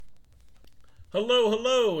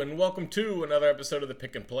Hello, and welcome to another episode of the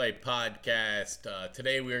Pick and Play podcast.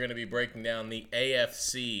 Today we are going to be breaking down the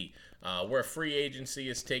AFC, where free agency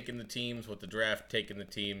is taking the teams, with the draft taking the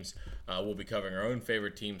teams. We'll be covering our own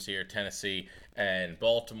favorite teams here, Tennessee and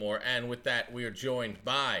Baltimore. And with that, we are joined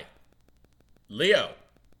by Leo,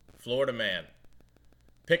 Florida man.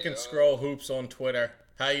 Pick and Scroll Hoops on Twitter.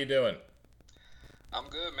 How you doing? I'm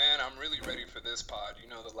good, man. I'm really ready for this pod. You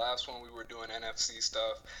know, the last one we were doing NFC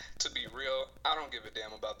stuff. To be real, I don't give a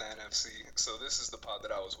damn about the NFC. So this is the pod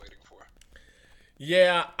that I was waiting for.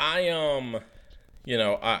 Yeah,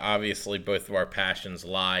 obviously both of our passions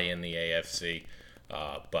lie in the AFC.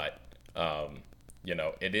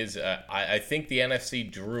 It is, I think the NFC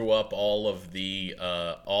drew up all of the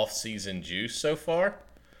off-season juice so far.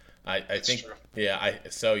 I think, true.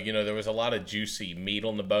 There was a lot of juicy meat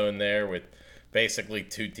on the bone there with basically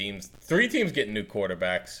three teams getting new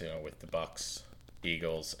quarterbacks, with the Bucks,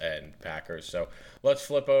 Eagles, and Packers. So let's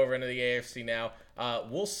flip over into the AFC now.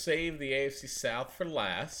 We'll save the AFC South for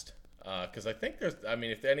last because I think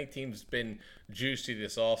if any team's been juicy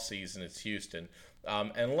this offseason, it's Houston.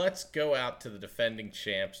 And let's go out to the defending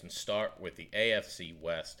champs and start with the AFC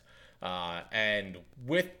West. And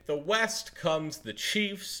with the West comes the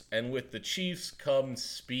Chiefs, and with the Chiefs comes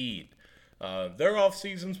speed. Their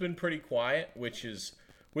offseason's been pretty quiet, which is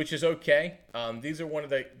okay. These are one of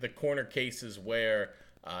the corner cases where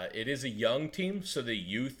it is a young team, so the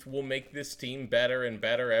youth will make this team better and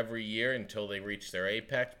better every year until they reach their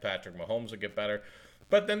apex. Patrick Mahomes will get better.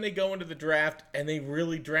 But then they go into the draft, and they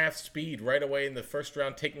really draft speed right away in the first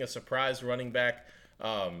round, taking a surprise running back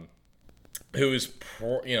who is,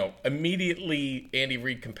 immediately Andy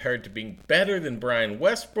Reid compared to being better than Brian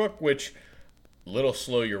Westbrook, which... little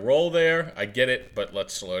slow your roll there. I get it, but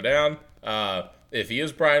let's slow down. If he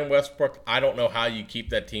is Brian Westbrook, I don't know how you keep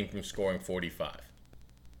that team from scoring 45.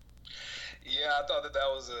 Yeah, I thought that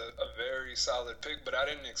was a very solid pick, but I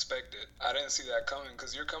didn't expect it. I didn't see that coming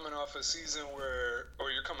because you're coming off a season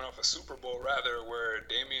you're coming off a Super Bowl, rather, where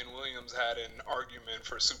Damian Williams had an argument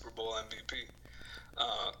for Super Bowl MVP.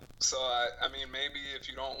 Maybe if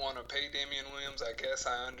you don't want to pay Damian Williams, I guess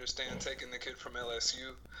I understand taking the kid from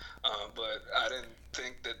LSU, but I didn't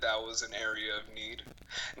think that was an area of need.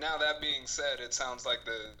 Now, that being said, it sounds like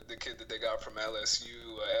the kid that they got from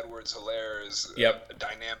LSU, Edwards-Helaire, is a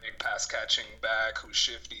dynamic pass-catching back who's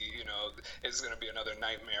shifty, is going to be another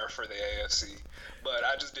nightmare for the AFC. But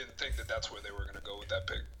I just didn't think that that's where they were going to go with that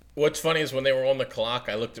pick. What's funny is when they were on the clock,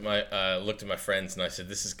 I looked at my friends and I said,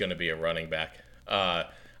 "This is going to be a running back."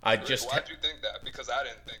 Why'd you think that? Because I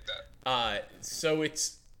didn't think that. So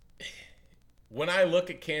it's when I look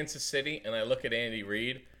at Kansas City and I look at Andy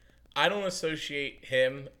Reid, I don't associate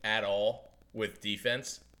him at all with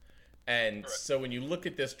defense. And So when you look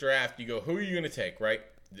at this draft, you go, who are you going to take, right?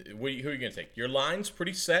 Who are you going to take? Your line's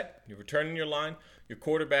pretty set. You're returning your line. Your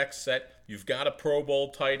quarterback's set. You've got a Pro Bowl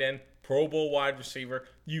tight end, Pro Bowl wide receiver.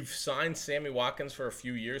 You've signed Sammy Watkins for a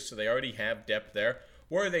few years, so they already have depth there.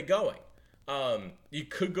 Where are they going? You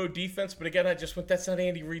could go defense, but again, that's not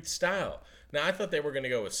Andy Reid's style. Now, I thought they were going to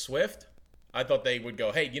go with Swift. I thought they would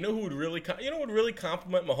go, hey, who would really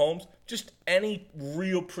compliment Mahomes? Just any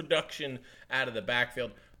real production out of the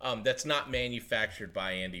backfield that's not manufactured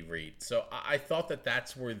by Andy Reid. So I thought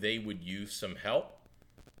that's where they would use some help.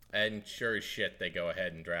 And sure as shit, they go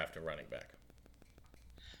ahead and draft a running back.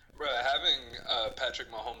 Bro, having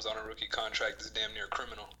Patrick Mahomes on a rookie contract is damn near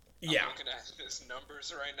criminal. I'm looking at his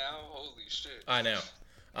numbers right now. Holy shit. I know.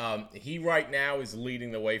 He right now is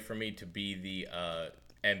leading the way for me to be the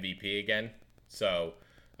MVP again. So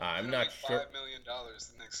I'm not sure. $5 million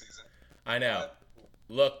next season. I know.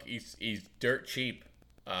 Look, he's dirt cheap.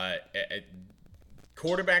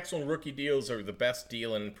 Quarterbacks on rookie deals are the best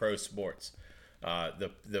deal in pro sports.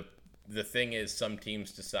 The thing is, some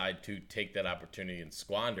teams decide to take that opportunity and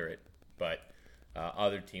squander it, but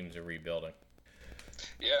other teams are rebuilding.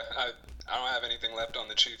 Yeah, I don't have anything left on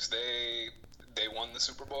the Chiefs. They won the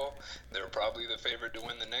Super Bowl. They're probably the favorite to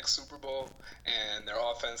win the next Super Bowl, and their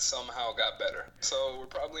offense somehow got better. So we're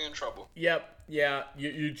probably in trouble. Yep, yeah.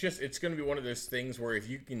 It's going to be one of those things where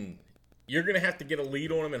you're going to have to get a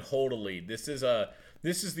lead on them and hold a lead. This is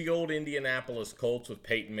the old Indianapolis Colts with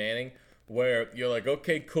Peyton Manning, where you're like,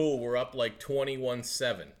 okay, cool, we're up like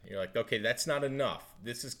 21-7. You're like, okay, that's not enough.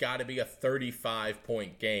 This has got to be a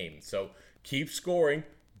 35-point game. So keep scoring.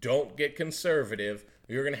 Don't get conservative.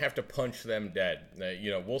 You're going to have to punch them dead.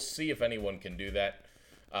 We'll see if anyone can do that.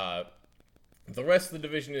 The rest of the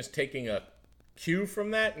division is taking a cue from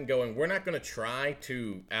that and going, we're not going to try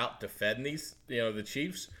to out-defend these, the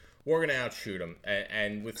Chiefs. We're going to outshoot them.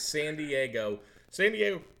 And with San Diego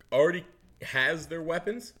already has their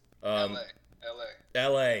weapons. LA. LA.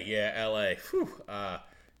 LA, yeah, LA. Whew.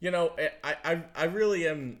 I really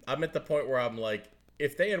am. I'm at the point where I'm like,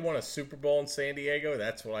 if they had won a Super Bowl in San Diego,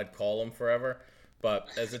 that's what I'd call them forever. But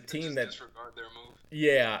as a team Just that, disregard their move.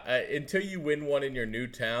 yeah, until you win one in your new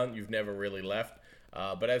town, you've never really left.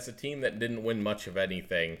 But as a team that didn't win much of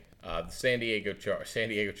anything, the San Diego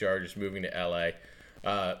Chargers moving to LA.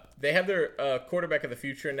 They have their quarterback of the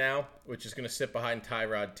future now, which is going to sit behind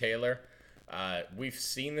Tyrod Taylor. We've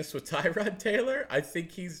seen this with Tyrod Taylor. I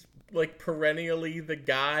think he's like perennially the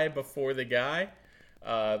guy before the guy.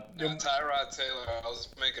 Tyrod Taylor, I was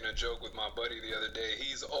making a joke with my buddy the other day.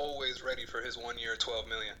 He's always ready for his 1 year, $12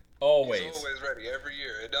 million. Always. He's always ready every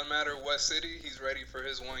year. It doesn't matter what city, he's ready for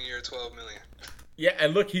his 1 year, $12 million. Yeah,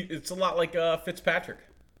 and look, it's a lot like Fitzpatrick.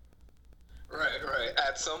 Right.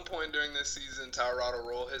 At some point during this season, Tyrod will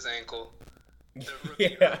roll his ankle. The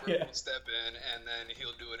rookie will step in, and then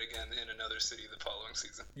he'll do it again in another city the following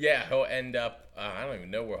season. Yeah, he'll end up. I don't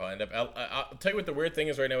even know where he'll end up. I'll tell you what the weird thing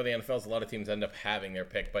is right now with the NFL is a lot of teams end up having their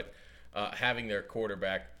pick, but having their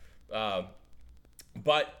quarterback.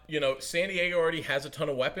 But San Diego already has a ton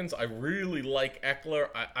of weapons. I really like Eckler.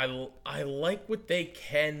 I like what they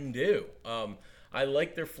can do. I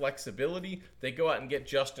like their flexibility. They go out and get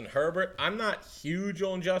Justin Herbert. I'm not huge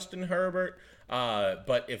on Justin Herbert.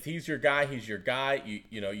 But if he's your guy, he's your guy.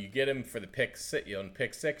 You get him for the pick six.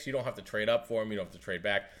 Pick six, you don't have to trade up for him. You don't have to trade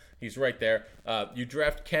back. He's right there. You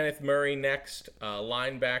draft Kenneth Murray next,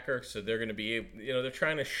 linebacker. So they're going to be, they're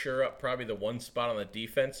trying to shore up probably the one spot on the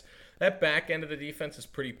defense. That back end of the defense is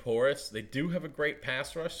pretty porous. They do have a great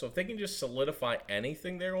pass rush. So if they can just solidify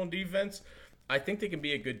anything there on defense, I think they can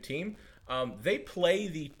be a good team. They play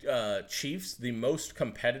the Chiefs the most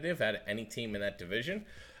competitive out of any team in that division.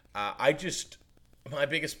 My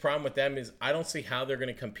biggest problem with them is I don't see how they're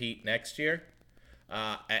going to compete next year.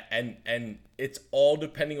 And it's all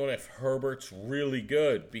depending on if Herbert's really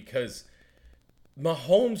good, because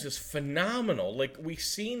Mahomes is phenomenal. Like, we've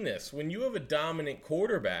seen this. When you have a dominant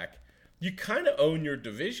quarterback, you kind of own your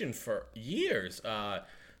division for years.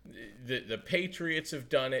 The Patriots have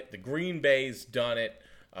done it. The Green Bay's done it.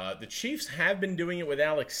 The Chiefs have been doing it with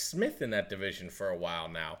Alex Smith in that division for a while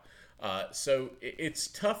now. So it's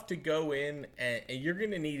tough to go in, and you're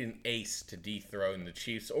going to need an ace to dethrone the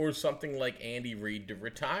Chiefs, or something like Andy Reid to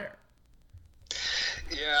retire.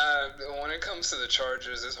 Yeah, when it comes to the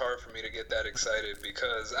Chargers, it's hard for me to get that excited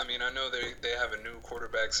because, I know they have a new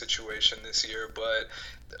quarterback situation this year, but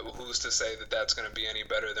who's to say that that's going to be any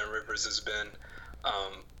better than Rivers has been?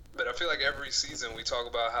 But I feel like every season we talk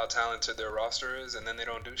about how talented their roster is, and then they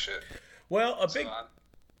don't do shit. Well, I'm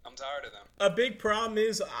tired of them. A big problem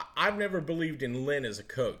is I've never believed in Lynn as a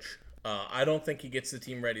coach. I don't think he gets the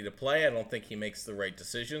team ready to play. I don't think he makes the right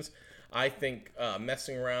decisions. I think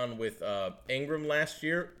messing around with Ingram last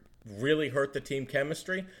year really hurt the team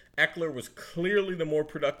chemistry. Eckler was clearly the more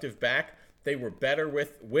productive back. They were better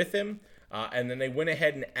with him. And then they went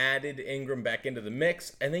ahead and added Ingram back into the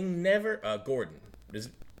mix. And they never...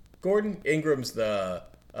 Gordon Ingram's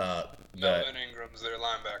Melvin Ingram's their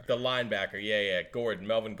linebacker. The linebacker, yeah. Gordon.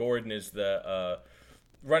 Melvin Gordon is the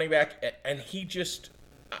running back. And he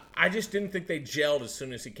I just didn't think they gelled as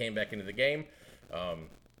soon as he came back into the game.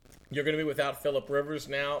 You're going to be without Phillip Rivers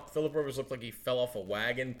now. Phillip Rivers looked like he fell off a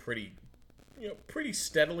wagon pretty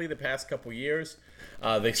steadily the past couple years.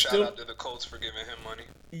 Shout out to the Colts for giving him money.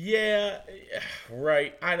 Yeah,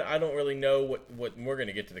 right. I don't really know what we're going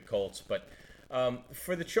to get to the Colts, but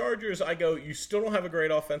for the Chargers, you still don't have a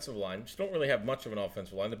great offensive line. You just don't really have much of an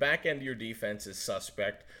offensive line. The back end of your defense is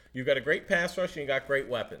suspect. You've got a great pass rush and you got great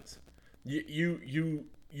weapons.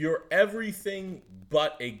 You're everything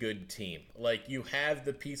but a good team. Like, you have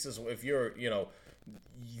the pieces.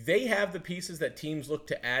 They have the pieces that teams look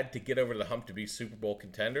to add to get over the hump to be Super Bowl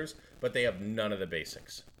contenders, but they have none of the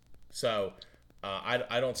basics. So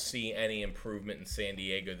I don't see any improvement in San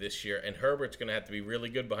Diego this year, and Herbert's going to have to be really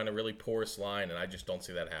good behind a really porous line, and I just don't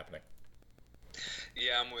see that happening.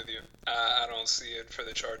 Yeah, I'm with you. I don't see it for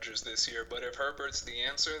the Chargers this year, but if Herbert's the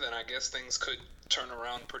answer, then I guess things could turn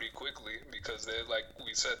around pretty quickly because like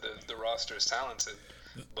we said, the roster is talented,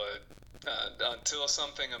 but until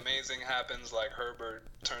something amazing happens, like Herbert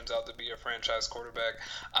turns out to be a franchise quarterback,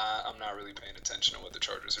 I'm not really paying attention to what the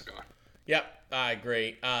Chargers are doing. Yep, I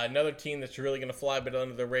agree. Another team that's really going to fly a bit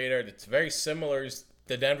under the radar that's very similar is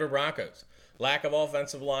the Denver Broncos. Lack of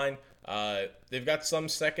offensive line. They've got some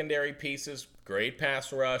secondary pieces, great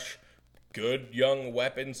pass rush, good young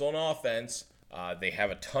weapons on offense. They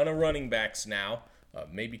have a ton of running backs now,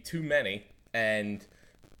 maybe too many, and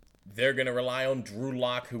they're going to rely on Drew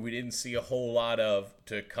Lock, who we didn't see a whole lot of,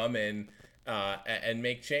 to come in and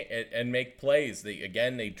make plays.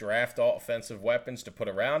 They draft offensive weapons to put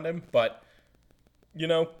around him, but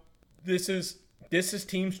this is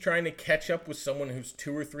teams trying to catch up with someone who's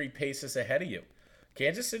 2 or 3 paces ahead of you.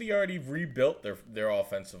 Kansas City already rebuilt their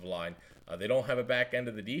offensive line. They don't have a back end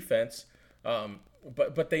of the defense,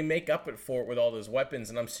 but they make up for it with all those weapons.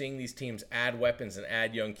 And I'm seeing these teams add weapons and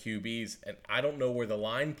add young QBs, and I don't know where the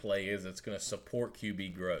line play is that's going to support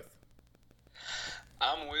QB growth.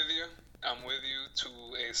 I'm with you to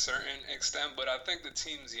a certain extent, but I think the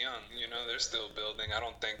team's young. They're still building. I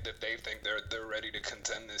don't think that they think they're ready to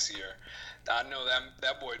contend this year. I know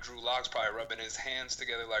that boy Drew Lock's probably rubbing his hands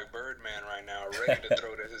together like Birdman right now, ready to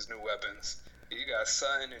throw to his new weapons. You got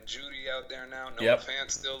Sutton and Judy out there now. Noah Fant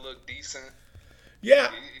still look decent.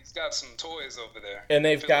 Yeah, he's got some toys over there. And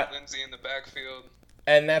they've got Lindsay in the backfield.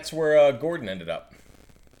 And that's where Gordon ended up.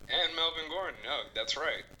 And Melvin Gordon. No, that's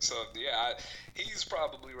right. So, yeah, he's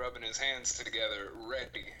probably rubbing his hands together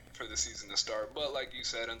ready for the season to start. But like you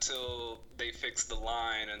said, until they fix the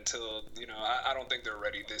line, I don't think they're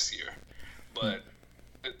ready this year. But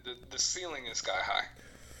the ceiling is sky high.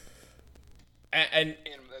 And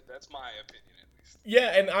that's my opinion, at least.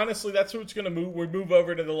 Yeah, and honestly, that's what's going to move. We move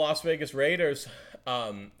over to the Las Vegas Raiders.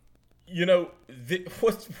 What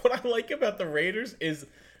I like about the Raiders is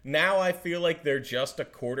now I feel like they're just a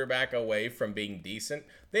quarterback away from being decent.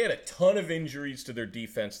 They had a ton of injuries to their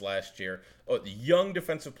defense last year. Young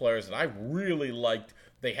defensive players that I really liked.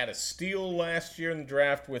 They had a steal last year in the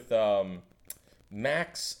draft with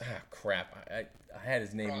Max. I had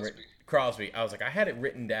his name written. Crosby. I was like, I had it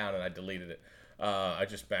written down and I deleted it. I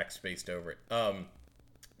just backspaced over it.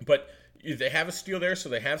 But they have a steal there, so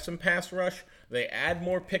they have some pass rush. They add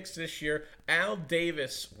more picks this year. Al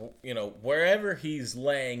Davis, wherever he's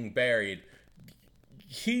laying buried,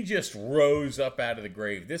 he just rose up out of the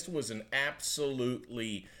grave. This was an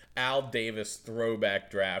absolutely Al Davis throwback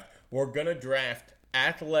draft. We're going to draft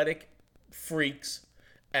athletic freaks,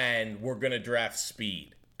 and we're going to draft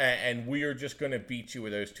speed. And we are just going to beat you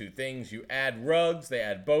with those two things. You add Ruggs, they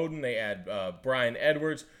add Bowden, they add Brian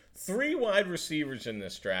Edwards. 3 wide receivers in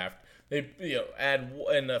this draft. They add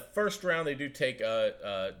in the first round. They do take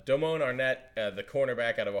Damone Arnett, the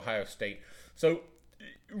cornerback out of Ohio State. So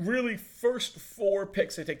really, first 4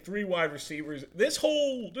 picks, they take 3 wide receivers. This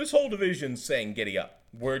whole division's saying giddy up.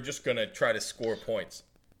 We're just gonna try to score points.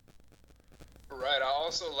 Right. I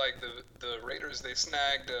also like the Raiders. They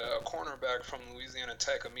snagged a cornerback from Louisiana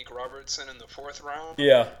Tech, Amik Robertson, in the 4th round.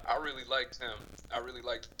 Yeah. I really liked him.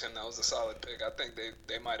 That was a solid pick. I think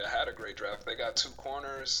they might have had a great draft. They got 2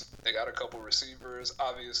 corners. They got a couple receivers.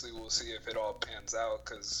 Obviously, we'll see if it all pans out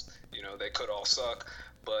because, they could all suck.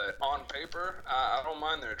 But on paper, I don't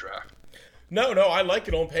mind their draft. No, I like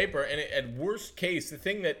it on paper. And at worst case, the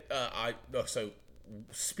thing that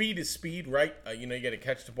speed is speed, right? You got to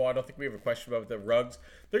catch the ball. I don't think we have a question about the Ruggs.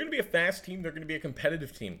 They're going to be a fast team. They're going to be a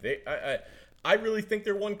competitive team. I really think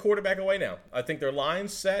they're 1 quarterback away now. I think their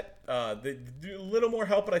line's set. They do a little more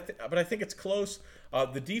help, but I think it's close.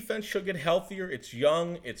 The defense should get healthier. It's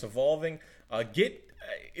young. It's evolving.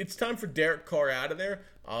 It's time for Derek Carr out of there.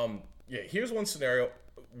 Here's one scenario.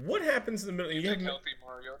 What happens in the middle? You think healthy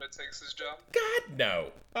Mariota takes his job? God,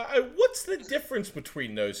 no. What's the difference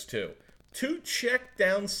between those two? 2 check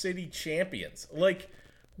down city champions. Like,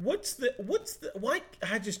 why?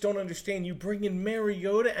 I just don't understand you bringing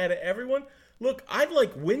Mariota out of everyone. Look, I'd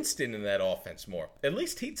like Winston in that offense more. At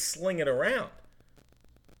least he'd sling it around.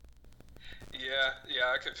 Yeah,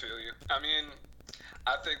 I can feel you. I mean,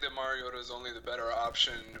 I think that Mariota is only the better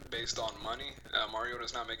option based on money.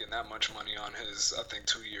 Mariota's not making that much money on his, I think,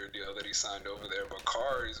 2-year deal that he signed over there. But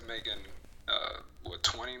Carr is making,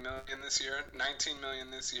 $20 million this year, $19 million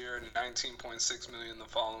this year, $19.6 million the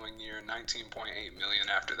following year, $19.8 million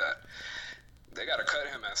after that. They got to cut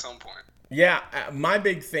him at some point. Yeah, my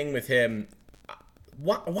big thing with him,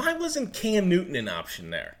 why wasn't Cam Newton an option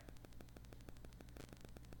there?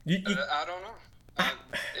 I don't know.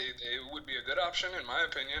 It would be a good option, in my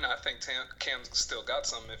opinion. I think Cam's still got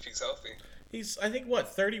some if he's healthy. He's, I think,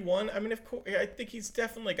 31? I mean, of course, I think he's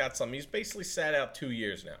definitely got some. He's basically sat out 2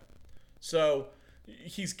 years now. So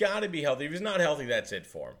he's got to be healthy. If he's not healthy, that's it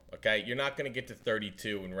for him, okay? You're not going to get to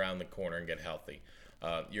 32 and round the corner and get healthy.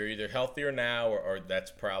 You're either healthier now or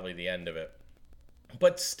that's probably the end of it.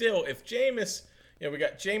 But still, if Jameis, we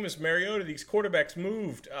got Jameis, Mariota, these quarterbacks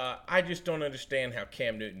moved. I just don't understand how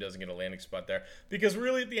Cam Newton doesn't get a landing spot there. Because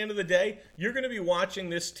really, at the end of the day, you're going to be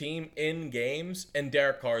watching this team in games, and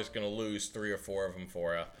Derek Carr is going to lose 3 or 4 of them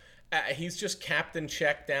for you. He's just captain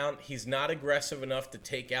check down. He's not aggressive enough to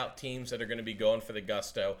take out teams that are going to be going for the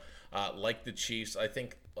gusto, like the Chiefs. I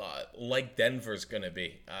think like Denver's going to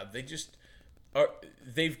be.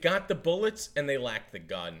 they've got the bullets and they lack the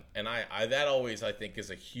gun, and I that always I think is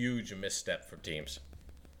a huge misstep for teams.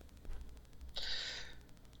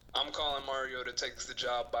 I'm calling Mariota takes the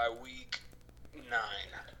job by week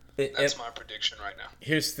 9. That's my prediction right now.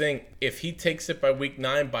 Here's the thing: if he takes it by week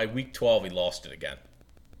 9, by week 12 he lost it again.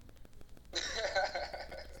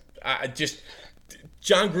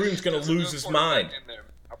 John Gruden's going to lose his mind.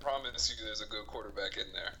 I promise you, there's a good quarterback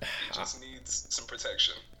in there. He just needs some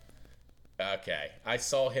protection. Okay, I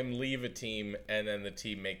saw him leave a team and then the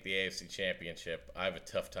team make the AFC Championship. I have a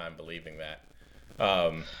tough time believing that.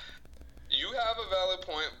 You have a valid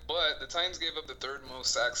point, but the Titans gave up the 3rd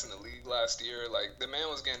most sacks in the league last year. Like, the man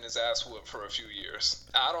was getting his ass whooped for a few years.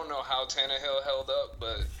 I don't know how Tannehill held up,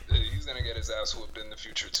 but he's going to get his ass whooped in the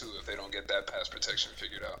future, too, if they don't get that pass protection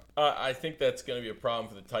figured out. I think that's going to be a problem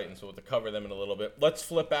for the Titans. We'll have to cover them in a little bit. Let's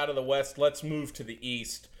flip out of the West. Let's move to the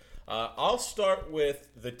East. I'll start with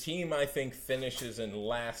the team I think finishes in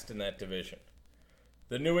last in that division.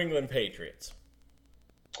 The New England Patriots.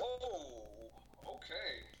 Oh,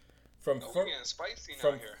 okay. From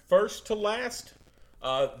here. First to last,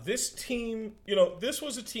 this team, this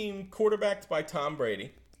was a team quarterbacked by Tom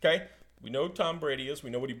Brady. Okay, we know who Tom Brady is. We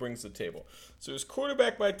know what he brings to the table. So it's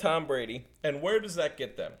quarterbacked by Tom Brady, and where does that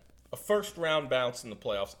get them? A first-round bounce in the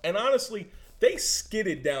playoffs. And honestly, they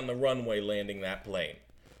skidded down the runway landing that plane.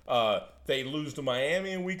 They lose to Miami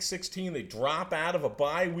in Week 16. They drop out of a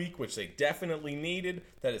bye week, which they definitely needed.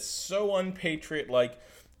 That is so unpatriot-like.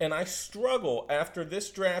 And I struggle after this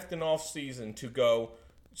draft and offseason to go,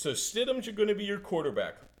 so Stidham's going to be your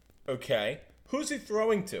quarterback. Okay. Who's he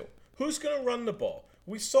throwing to? Who's going to run the ball?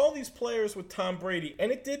 We saw these players with Tom Brady,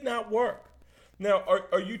 and it did not work. Now,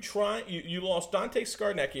 are you trying? You lost Dante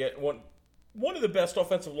Scarnecchia, one of the best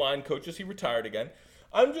offensive line coaches. He retired again.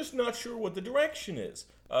 I'm just not sure what the direction is.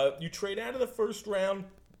 You trade out of the first round.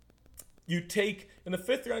 In the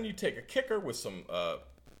 5th round, you take a kicker with some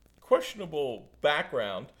questionable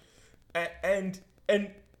background, and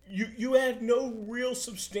you add no real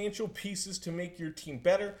substantial pieces to make your team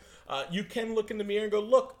better. You can look in the mirror and go,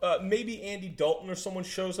 look, maybe Andy Dalton or someone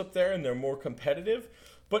shows up there and they're more competitive.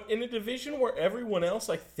 But in a division where everyone else,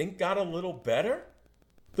 I think, got a little better,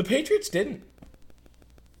 the Patriots didn't.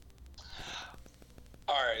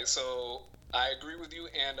 All right, so I agree with you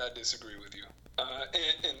and I disagree with you.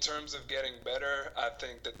 In terms of getting better, I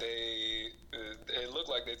think that it looked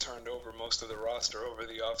like they turned over most of the roster over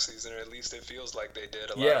the offseason, or at least it feels like they did.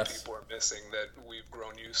 A lot of people are missing that we've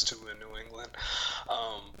grown used to in New England.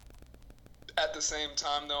 At the same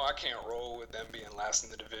time, though, I can't roll with them being last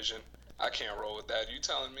in the division. I can't roll with that. You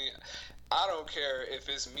telling me? I don't care if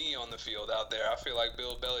it's me on the field out there. I feel like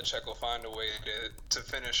Bill Belichick will find a way to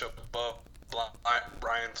finish up above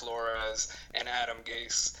Brian Flores and Adam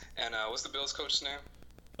Gase. And what's the Bills' coach's name?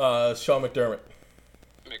 Sean McDermott.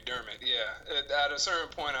 McDermott, yeah. At a certain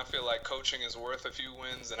point, I feel like coaching is worth a few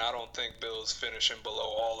wins, and I don't think Bill's finishing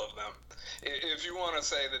below all of them. If you want to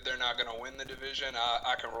say that they're not going to win the division,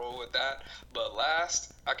 I can roll with that. But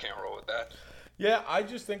last, I can't roll with that. Yeah, I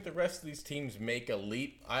just think the rest of these teams make a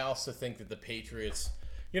leap. I also think that the Patriots,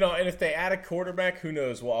 and if they add a quarterback, who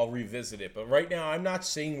knows? Well, I'll revisit it. But right now, I'm not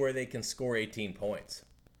seeing where they can score 18 points.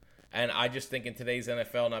 And I just think in today's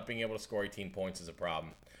NFL, not being able to score 18 points is a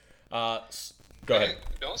problem. Go ahead.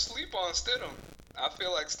 Don't sleep on Stidham. I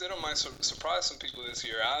feel like Stidham might surprise some people this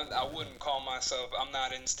year. I wouldn't call myself, I'm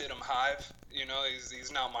not in Stidham hive.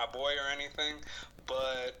 He's not my boy or anything.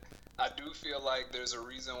 But I do feel like there's a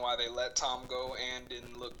reason why they let Tom go and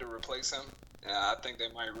didn't look to replace him. And I think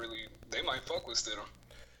they might fuck with Stidham.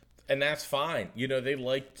 And that's fine. They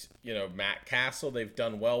liked, Matt Castle. They've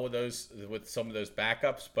done well with some of those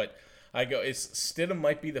backups. But Stidham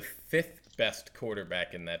might be the 5th best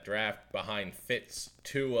quarterback in that draft behind Fitz,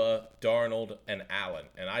 Tua, Darnold, and Allen.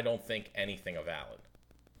 And I don't think anything of Allen.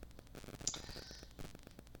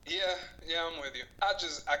 Yeah, I'm with you.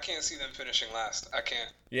 I can't see them finishing last. I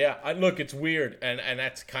can't. Yeah, look, it's weird, and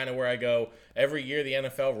that's kind of where I go. Every year the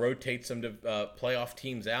NFL rotates some playoff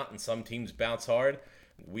teams out, and some teams bounce hard.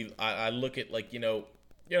 I look at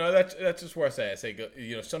that's just where I say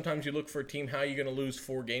sometimes you look for a team. How are you going to lose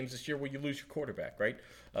 4 games this year? Well, you lose your quarterback, right?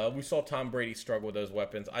 We saw Tom Brady struggle with those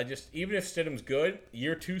weapons. Even if Stidham's good,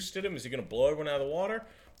 year 2 Stidham, is he going to blow everyone out of the water?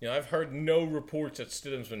 I've heard no reports that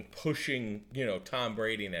Stidham's been pushing, Tom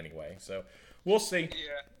Brady in any way. So we'll see.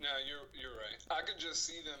 Yeah, no, you're right. I could just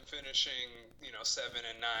see them finishing, 7-9,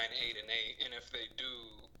 8-8, and if they do,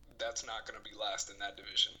 that's not going to be last in that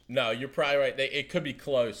division. No, you're probably right. It could be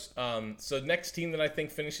close. So next team that I think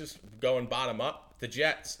finishes going bottom up, the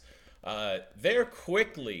Jets. They're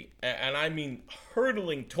quickly, and I mean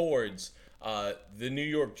hurtling towards the New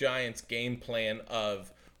York Giants game plan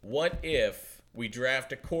of what if we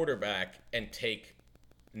draft a quarterback and take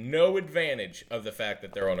no advantage of the fact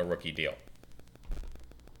that they're on a rookie deal.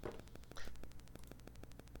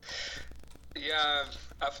 Yeah,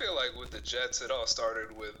 I feel like with the Jets, it all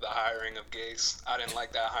started with the hiring of Gase. I didn't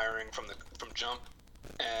like that hiring from jump,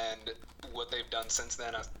 and what they've done since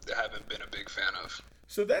then, I haven't been a big fan of.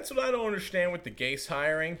 So that's what I don't understand with the Gase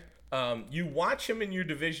hiring. You watch him in your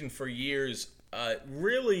division for years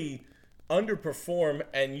really underperform,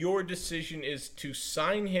 and your decision is to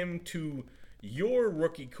sign him to your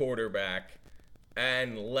rookie quarterback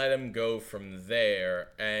and let him go from there.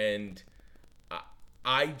 And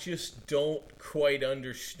I just don't quite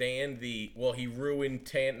understand he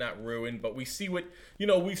ruined not ruined, but we've seen what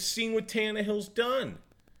Tannehill's done.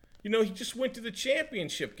 He just went to the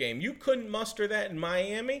championship game. You couldn't muster that in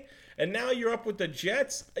Miami, and now you're up with the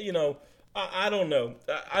Jets. I don't know.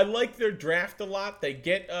 I like their draft a lot. They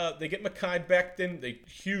get Mekhi Becton, the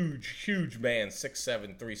huge man, 6'7",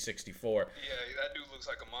 364. Yeah, that dude looks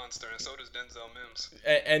like a monster, and so does Denzel Mims.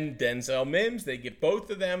 And Denzel Mims, they get both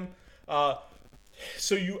of them.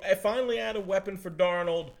 So you finally add a weapon for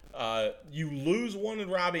Darnold. You lose one in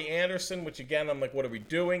Robbie Anderson, which again, I'm like, what are we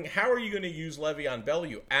doing? How are you going to use Le'Veon Bell? Are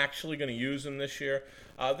you actually going to use him this year?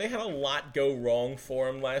 They had a lot go wrong for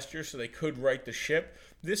him last year, so they could right the ship.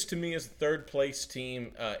 This, to me, is the third-place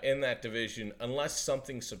team in that division, unless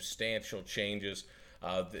something substantial changes.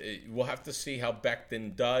 We'll have to see how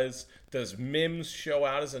Becton does. Does Mims show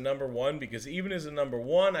out as a number one? Because even as a number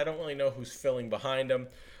one, I don't really know who's filling behind him.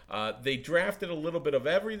 They drafted a little bit of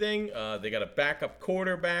everything. They got a backup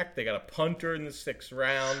quarterback. They got a punter in the 6th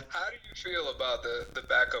round. How do you feel about the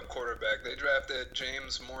backup quarterback? They drafted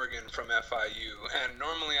James Morgan from FIU. And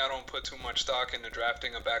normally I don't put too much stock into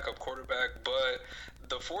drafting a backup quarterback, but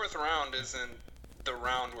the 4th round isn't the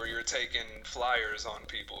round where you're taking flyers on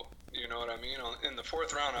people. You know what I mean? In the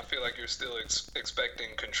 4th round, I feel like you're still expecting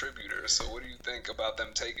contributors. So what do you think about them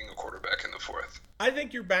taking a quarterback in the 4th? I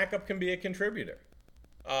think your backup can be a contributor.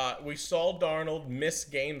 We saw Darnold miss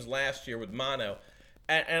games last year with mono.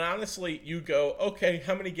 And honestly, you go, okay,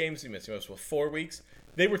 how many games did he miss? He missed, 4 weeks?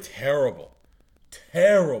 They were terrible.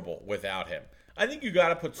 Terrible without him. I think you got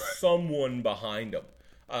to put someone behind him.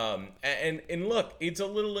 And look, it's a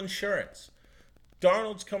little insurance.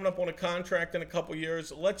 Darnold's coming up on a contract in a couple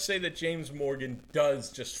years. Let's say that James Morgan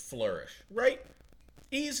does just flourish, right?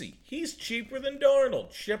 Easy. He's cheaper than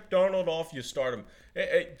Darnold. Ship Darnold off, you start him.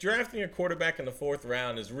 Drafting a quarterback in the 4th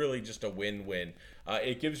round is really just a win-win.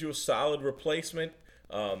 It gives you a solid replacement,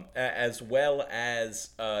 as well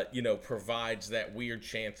as provides that weird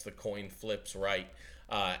chance the coin flips right.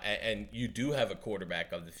 And you do have a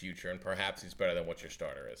quarterback of the future, and perhaps he's better than what your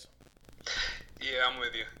starter is. Yeah, I'm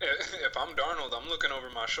with you. If I'm Darnold, I'm looking over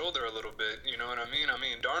my shoulder a little bit. You know what I mean?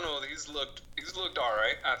 Darnold, he's looked all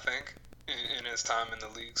right, I think, in his time in the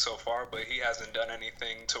league so far, but he hasn't done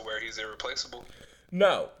anything to where he's irreplaceable.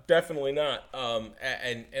 No, definitely not.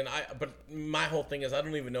 But my whole thing is I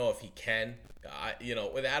don't even know if he can.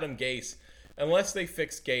 With Adam Gase, unless they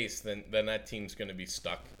fix Gase, then that team's going to be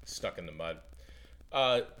stuck in the mud.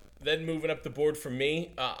 Then moving up the board for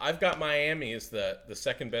me, I've got Miami as the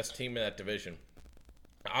second best team in that division.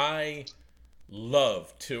 I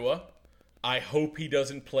love Tua. I hope he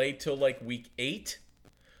doesn't play till like week 8.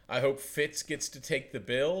 I hope Fitz gets to take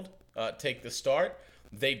the start.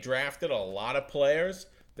 They drafted a lot of players.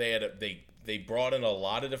 They brought in a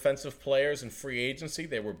lot of defensive players in free agency.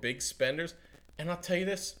 They were big spenders. And I'll tell you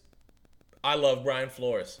this, I love Brian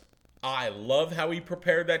Flores. I love how he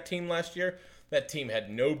prepared that team last year. That team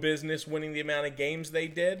had no business winning the amount of games they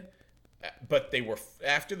did. But they were,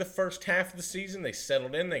 after the first half of the season, they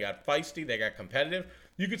settled in, they got feisty, they got competitive.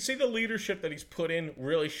 You could see the leadership that he's put in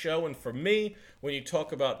really show. And for me, when you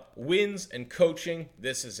talk about wins and coaching,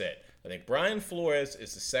 this is it. I think Brian Flores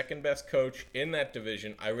is the second best coach in that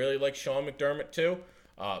division. I really like Sean McDermott too,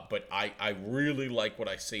 but I really like what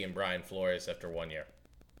I see in Brian Flores after 1 year.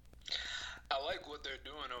 I like what they're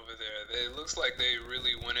doing over there. It looks like they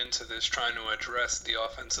really went into this trying to address the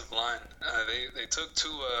offensive line. They took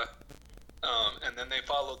Tua, and then they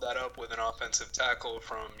followed that up with an offensive tackle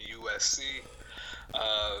from USC.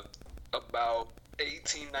 About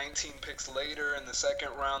 18, 19 picks later in the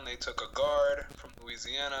 2nd round, they took a guard from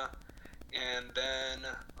Louisiana. And then,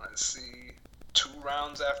 2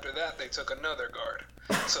 rounds after that, they took another guard.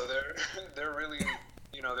 So they're really,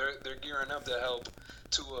 they're gearing up to help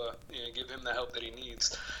Tua, give him the help that he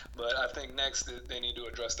needs. But I think next they need to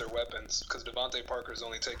address their weapons because Devontae Parker's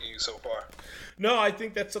only taking you so far. No, I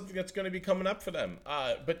think that's something that's going to be coming up for them.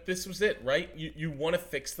 But this was it, right? You want to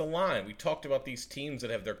fix the line. We talked about these teams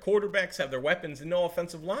that have their quarterbacks, have their weapons, and no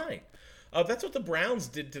offensive line. That's what the Browns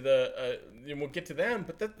did to and we'll get to them,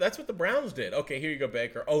 but that's what the Browns did. Okay, here you go,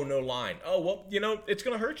 Baker. Oh, no line. Oh, well, it's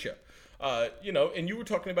going to hurt you. And you were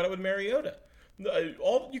talking about it with Mariota.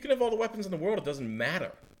 You can have all the weapons in the world. It doesn't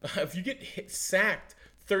matter. If you get sacked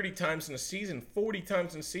 30 times in a season, 40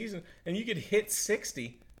 times in a season, and you get hit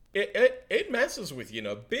 60, it messes with you in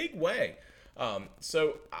a big way.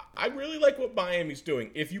 So I really like what Miami's doing.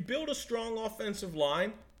 If you build a strong offensive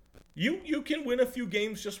line, you can win a few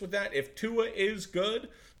games just with that. If Tua is good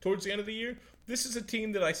towards the end of the year, this is a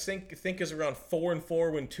team that I think is around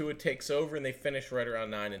 4-4 when Tua takes over, and they finish right around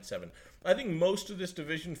 9-7. I think most of this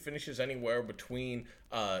division finishes anywhere between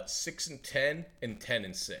 6-10 and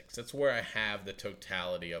 10-6. That's where I have the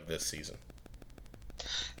totality of this season.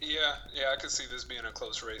 Yeah, I could see this being a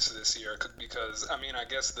close race this year because I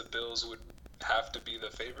guess the Bills would have to be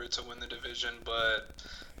the favorite to win the division, but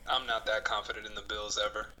I'm not that confident in the Bills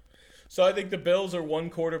ever. So I think the Bills are one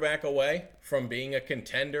quarterback away from being a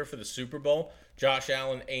contender for the Super Bowl. Josh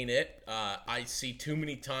Allen ain't it. I see too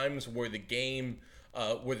many times where the game,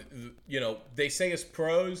 they say as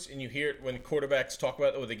pros, and you hear it when quarterbacks talk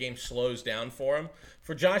about it, where the game slows down for him.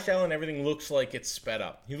 For Josh Allen, everything looks like it's sped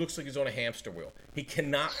up. He looks like he's on a hamster wheel. He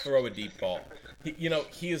cannot throw a deep ball.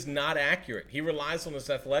 He is not accurate. He relies on his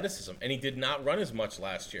athleticism, and he did not run as much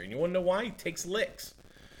last year. And you want to know why? He takes licks.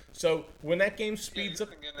 So when that game speeds up,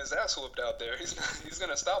 he's getting his ass whooped out there. He's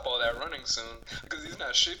gonna stop all that running soon because he's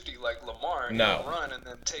not shifty like Lamar. No, run and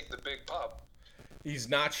then take the big pop. He's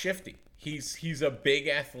not shifty. He's a big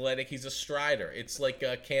athletic. He's a strider. It's like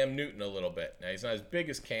Cam Newton a little bit. Now he's not as big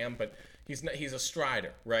as Cam, but he's a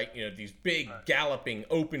strider, right? These big galloping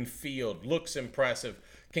open field, looks impressive.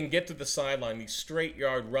 Can get to the sideline, these straight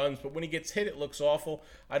yard runs, but when he gets hit, it looks awful.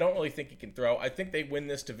 I don't really think he can throw. I think they win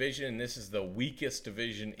this division, and this is the weakest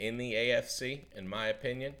division in the AFC, in my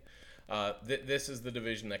opinion. This is the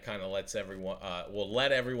division that kind of lets everyone will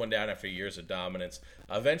let everyone down after years of dominance.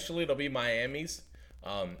 Eventually, it'll be Miami's.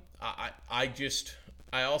 I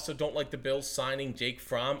also don't like the Bills signing Jake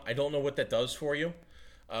Fromm. I don't know what that does for you.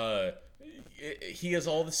 He has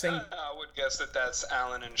all the same. I would guess that's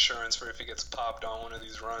Allen insurance for if he gets popped on one of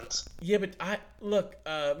these runs. Yeah,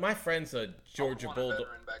 but my friend's a Georgia Bulldog.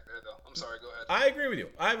 Back there, though. I'm sorry, go ahead. I agree with you.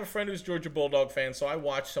 I have a friend who's a Georgia Bulldog fan, so I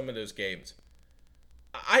watch some of those games.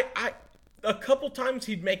 A couple times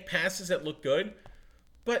he'd make passes that look good,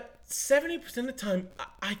 but 70% of the time,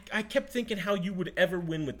 I kept thinking how you would ever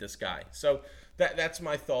win with this guy. So that's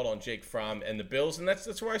my thought on Jake Fromm and the Bills, and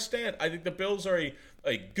that's where I stand. I think the Bills are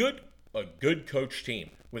a good coach team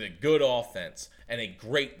with a good offense and a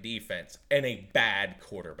great defense and a bad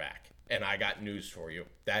quarterback. And I got news for you.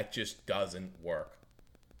 That just doesn't work.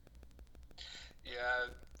 Yeah,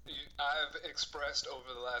 I've expressed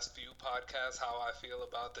over the last few podcasts how I feel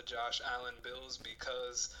about the Josh Allen Bills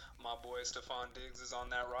because my boy Stephon Diggs is on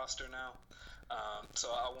that roster now. So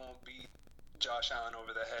I won't beat Josh Allen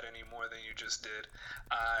over the head any more than you just did.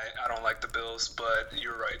 I don't like the Bills, but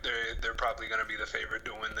you're right. They're probably going to be the favorite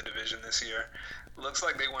to win the division this year. Looks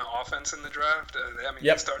like they went offense in the draft.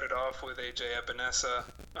 They started off with A.J. Epinesa,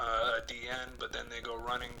 DN, but then they go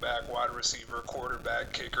running back, wide receiver,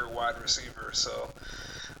 quarterback, kicker, wide receiver. So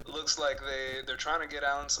looks like they're trying to get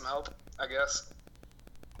Allen some help, I guess.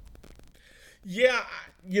 Yeah,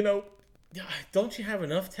 don't you have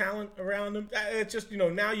enough talent around him? It's just,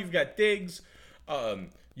 now you've got Diggs.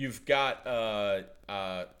 You've got, the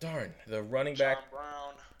running back.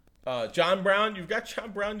 John Brown. You've got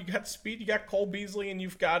John Brown. You got speed. You got Cole Beasley. And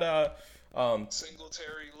you've got,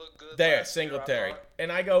 Singletary looked good. There, Singletary.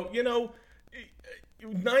 And I go,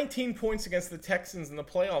 19 points against the Texans in the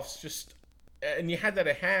playoffs, and you had that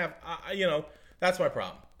at half. That's my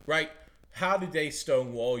problem, right? How did they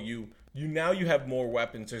stonewall you? Now you have more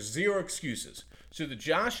weapons. There's zero excuses. So the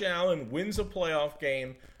Josh Allen wins a playoff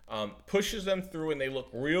game, pushes them through, and they look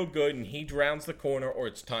real good, and he drowns the corner, or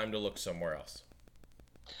it's time to look somewhere else.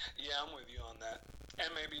 Yeah, I'm with you on that. And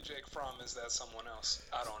maybe Jake Fromm is that someone else.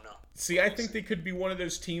 I don't know. See, I think they could be one of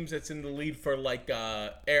those teams that's in the lead for,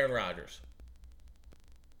 Aaron Rodgers.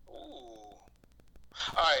 Ooh. All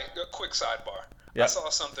right, a quick sidebar. Yep. I saw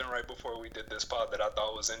something right before we did this pod that I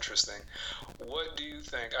thought was interesting. What do you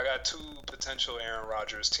think? I got two potential Aaron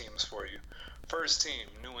Rodgers teams for you. First team,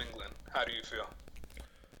 New England. How do you feel?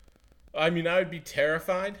 I would be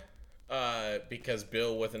terrified because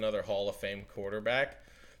Bill with another Hall of Fame quarterback.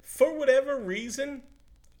 For whatever reason,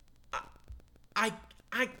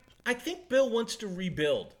 I think Bill wants to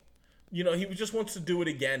rebuild. You know, he just wants to do it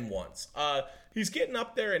again once. He's getting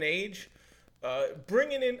up there in age.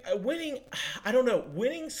 Bringing in, winning, I don't know,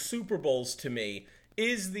 winning Super Bowls to me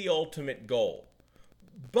is the ultimate goal.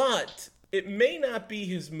 But it may not be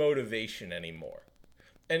his motivation anymore.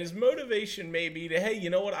 And his motivation may be to, hey, you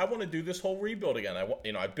know what, I want to do this whole rebuild again.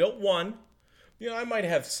 I built one. You know, I might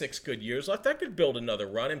have 6 good years left. I could build another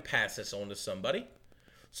run and pass this on to somebody.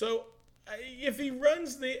 So if he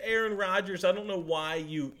runs the Aaron Rodgers, I don't know why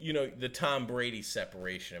the Tom Brady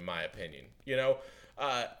separation, in my opinion.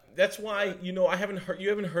 That's why, you haven't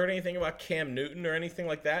heard anything about Cam Newton or anything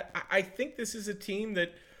like that. I think this is a team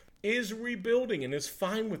that is rebuilding and is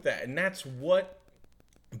fine with that. And that's what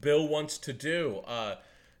Bill wants to do.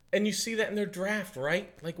 And you see that in their draft,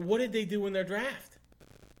 right? Like, what did they do in their draft?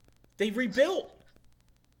 They rebuilt.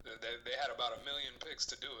 They had about 1 million picks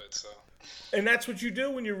to do it, so. And that's what you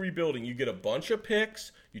do when you're rebuilding. You get a bunch of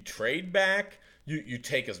picks, you trade back, you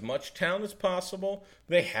take as much talent as possible.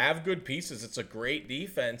 They have good pieces. It's a great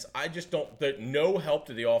defense. I just don't, no help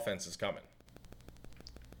to the offense is coming.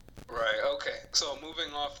 Right, okay. So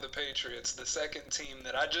moving off the Patriots, the second team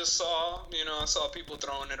that I just saw, I saw people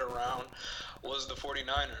throwing it around, was the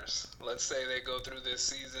 49ers. Let's say they go through this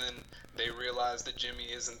season, they realize that Jimmy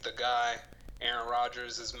isn't the guy. Aaron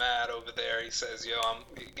Rodgers is mad over there. He says,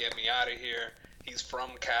 get me out of here. He's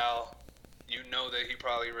from Cal. You know that he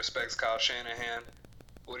probably respects Kyle Shanahan.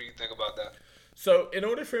 What do you think about that? So in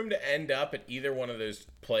order for him to end up at either one of those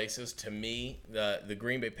places, to me, the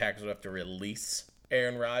Green Bay Packers would have to release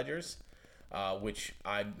Aaron Rodgers, which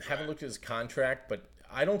I haven't looked at his contract, but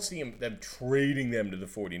I don't see them trading them to the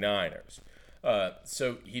 49ers.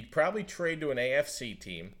 So he'd probably trade to an AFC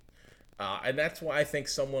team. And that's why I think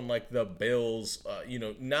someone like the Bills,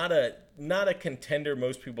 not a contender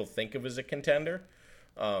most people think of as a contender,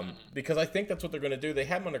 because I think that's what they're going to do. They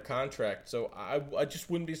have him under contract, so I just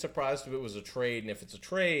wouldn't be surprised if it was a trade. And if it's a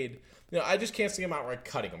trade, I just can't see him outright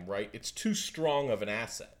cutting him, right? It's too strong of an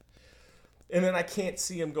asset. And then I can't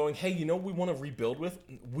see him going, hey, we want to rebuild with?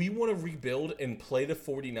 We want to rebuild and play the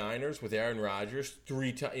 49ers with Aaron Rodgers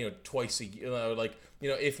twice a year.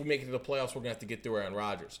 If we make it to the playoffs, we're going to have to get through Aaron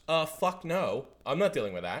Rodgers. Fuck no. I'm not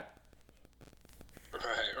dealing with that.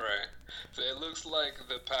 Right. So it looks like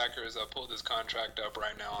the Packers, I pulled this contract up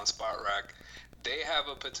right now on SpotRack. They have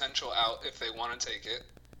a potential out if they want to take it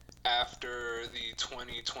after the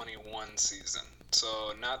 2021 season.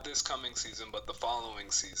 So not this coming season, but the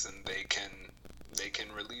following season, they can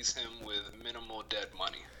release him with minimal dead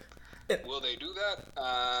money. Will they do that?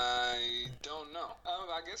 I don't know.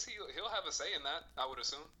 I guess he'll have a say in that, I would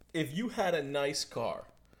assume. If you had a nice car,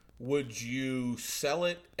 would you sell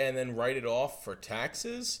it and then write it off for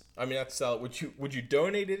taxes? I mean, not sell it. Would you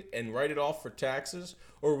donate it and write it off for taxes,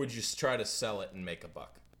 or would you try to sell it and make a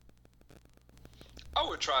buck? I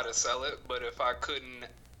would try to sell it, but if I couldn't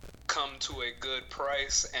come to a good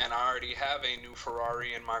price and I already have a new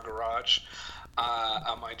Ferrari in my garage,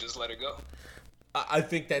 I might just let it go. I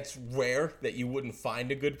think that's rare that you wouldn't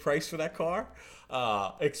find a good price for that car,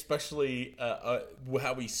 especially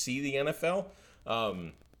how we see the NFL.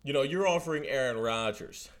 You're offering Aaron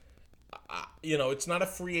Rodgers. It's not a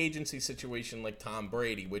free agency situation like Tom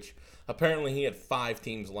Brady, which apparently he had 5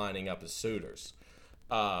 teams lining up as suitors.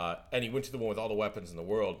 And he went to the one with all the weapons in the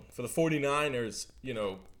world. For the 49ers,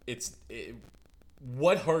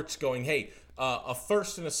 what hurts going, hey, a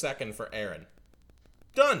first and a second for Aaron.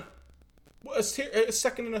 Done. A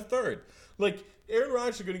second and a third. Like, Aaron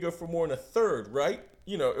Rodgers is going to go for more than a third, right?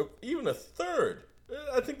 Even a third.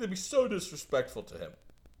 I think that'd be so disrespectful to him.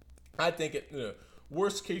 I think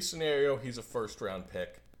worst case scenario, he's a first round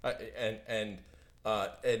pick. And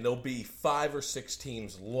there'll be 5 or 6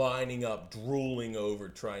 teams lining up, drooling over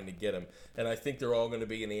trying to get him. And I think they're all going to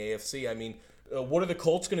be in the AFC. I mean, what are the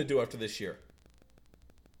Colts going to do after this year?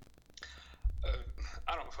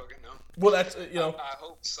 I don't fucking know. Well, that's, I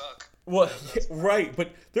hope suck. Well, right.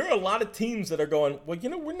 But there are a lot of teams that are going, well,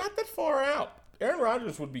 we're not that far out. Aaron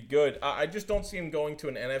Rodgers would be good. I just don't see him going to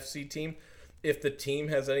an NFC team if the team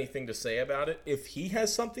has anything to say about it. If he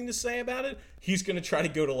has something to say about it, he's going to try to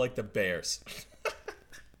go to, the Bears.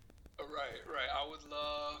 Right. I would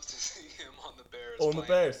love to see him on the Bears. On the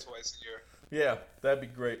Bears twice a year. Yeah, that'd be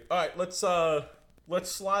great. All right, let's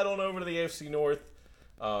slide on over to the AFC North,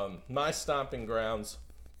 my stomping grounds,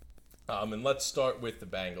 and let's start with the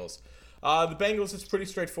Bengals. The Bengals, it's pretty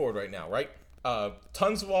straightforward right now, right?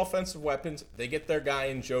 Tons of offensive weapons. They get their guy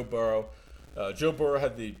in Joe Burrow. Joe Burrow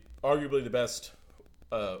had arguably the best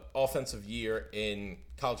offensive year in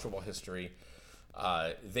college football history.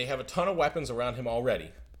 They have a ton of weapons around him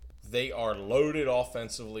already. They are loaded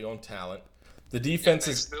offensively on talent. The defense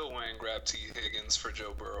and they is still went and grabbed T. Higgins for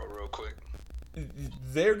Joe Burrow real quick.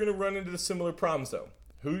 they're going to run into the similar problems, though.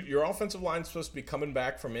 Your offensive line is supposed to be coming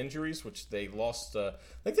back from injuries, which they lost. I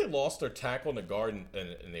think they lost their tackle in the guard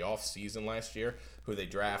in the off season last year, who they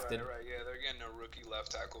drafted. Right. Yeah, they're getting a rookie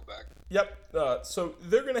left tackle back. Yep. So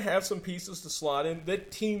they're going to have some pieces to slot in.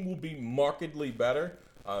 That team will be markedly better.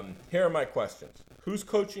 Here are my questions: who's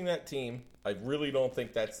coaching that team? I really don't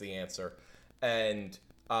think that's the answer. And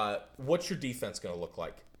what's your defense going to look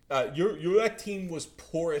like? That team was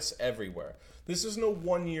porous everywhere. This isn't a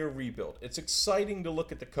one-year rebuild. It's exciting to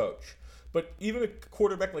look at the coach. But even a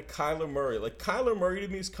quarterback like Kyler Murray to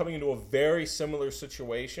me is coming into a very similar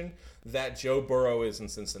situation that Joe Burrow is in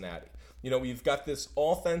Cincinnati. You've got this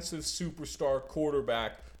offensive superstar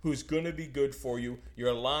quarterback who's going to be good for you.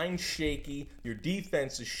 Your line's shaky. Your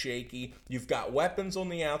defense is shaky. You've got weapons on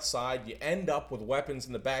the outside. You end up with weapons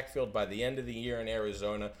in the backfield by the end of the year in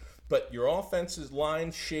Arizona. But your offensive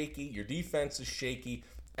line's shaky. Your defense is shaky.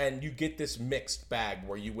 And you get this mixed bag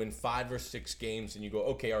where you win 5 or 6 games and you go,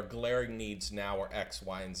 okay, our glaring needs now are X,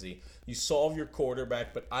 Y, and Z. You solve your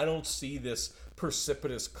quarterback, but I don't see this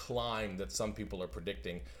precipitous climb that some people are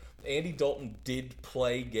predicting. Andy Dalton did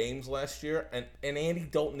play games last year, and Andy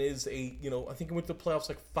Dalton is I think he went to the playoffs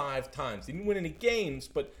like 5 times. He didn't win any games,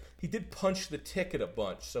 but he did punch the ticket a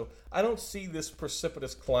bunch. So I don't see this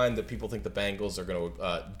precipitous climb that people think the Bengals are going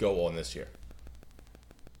to go on this year.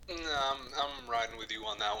 No, I'm riding with you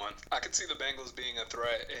on that one. I could see the Bengals being a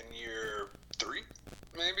threat in year 3,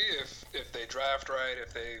 maybe, if they draft right,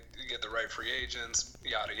 if they get the right free agents,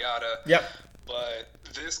 yada, yada. Yep. But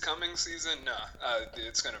this coming season,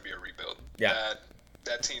 it's going to be a rebuild. Yeah.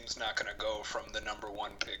 That team's not going to go from the number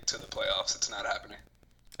 1 pick to the playoffs. It's not happening.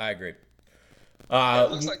 I agree.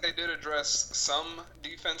 It looks like they did address some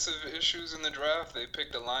defensive issues in the draft. They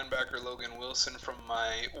picked a linebacker, Logan Wilson, from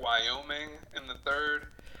Wyoming in the 3rd.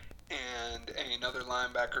 And another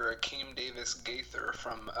linebacker, Akeem Davis Gaither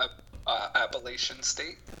from Appalachian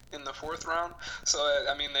State in the 4th round. So,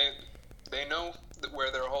 I mean, they know where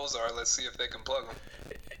their holes are. Let's see if they can plug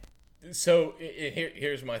them. So,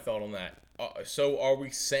 here's my thought on that. So, are we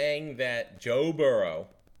saying that Joe Burrow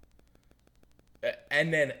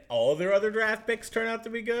and then all their other draft picks turn out to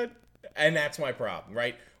be good? And that's my problem,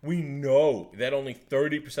 right? We know that only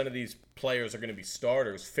 30% of these players are going to be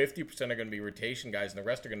starters, 50% are going to be rotation guys, and the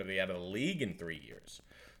rest are going to be out of the league in 3 years.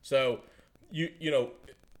 So,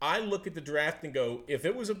 I look at the draft and go, if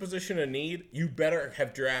it was a position of need, you better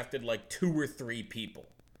have drafted like 2 or 3 people.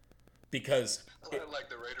 Because like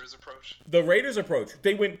the Raiders approach. The Raiders approach.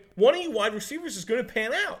 They went, one of you wide receivers is going to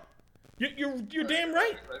pan out. You're damn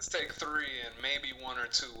right. Let's take 3 and maybe 1 or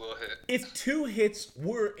 2 will hit. If 2 hits,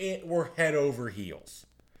 we're head over heels.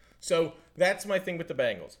 So that's my thing with the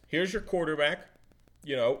Bengals. Here's your quarterback.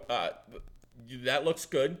 That looks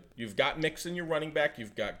good. You've got Mixon, your running back.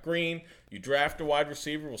 You've got Green. You draft a wide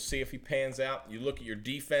receiver. We'll see if he pans out. You look at your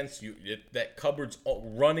defense. That cupboard's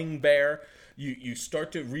running bare. You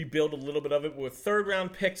start to rebuild a little bit of it with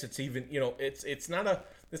 3rd-round picks. It's even it's not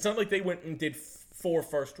like they went and did 4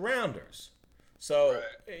 first-rounders. So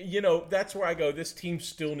right. That's where I go. This team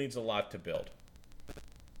still needs a lot to build.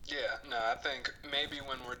 Yeah, no, I think maybe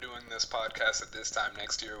when we're doing this podcast at this time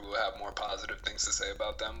next year, we'll have more positive things to say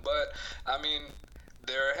about them. But, I mean,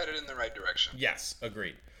 they're headed in the right direction. Yes,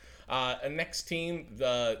 agreed. Next team,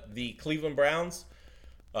 the Cleveland Browns.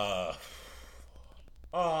 I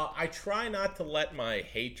try not to let my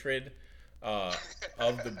hatred of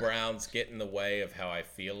the Browns get in the way of how I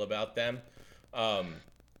feel about them.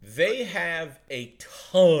 They have a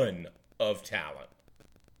ton of talent.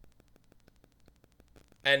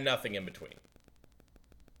 And nothing in between.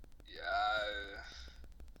 Yeah,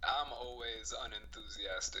 I'm always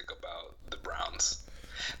unenthusiastic about the Browns.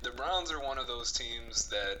 The Browns are one of those teams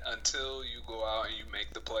that until you go out and you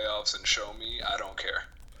make the playoffs and show me, I don't care.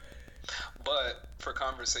 But for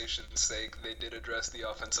conversation's sake, they did address the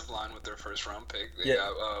offensive line with their 1st-round pick. They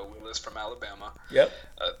got Willis from Alabama. Yep.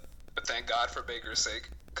 But thank God for Baker's sake,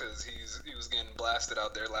 because he was getting blasted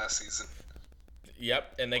out there last season.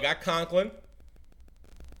 Yep, and they got Conklin.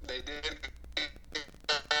 They did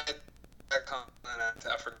that Conklin.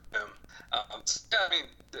 I forgot him. I mean,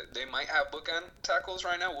 they might have bookend tackles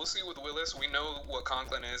right now. We'll see with Willis. We know what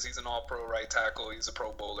Conklin is. He's an all-pro right tackle. He's a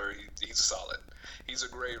pro bowler. He's solid. He's a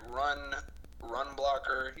great run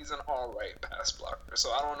blocker. He's an all-right pass blocker. So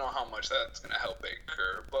I don't know how much that's going to help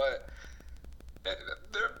Baker, but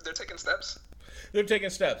they're taking steps. They're taking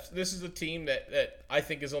steps. This is a team that I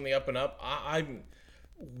think is on the up and up. I'm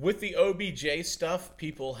with the OBJ stuff,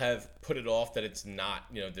 people have put it off that it's not,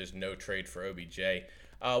 there's no trade for OBJ.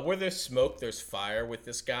 Where there's smoke, there's fire with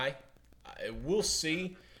this guy. we'll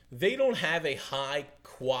see. They don't have a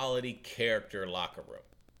high-quality character locker room,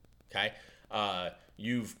 okay?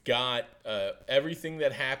 You've got everything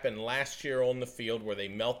that happened last year on the field where they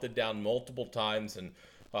melted down multiple times, and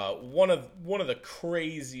one of the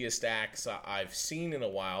craziest acts I've seen in a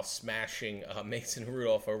while, smashing Mason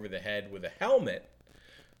Rudolph over the head with a helmet.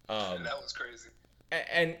 That was crazy.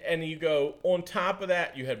 And you go, on top of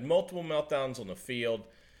that, you had multiple meltdowns on the field.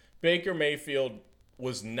 Baker Mayfield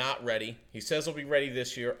was not ready. He says he'll be ready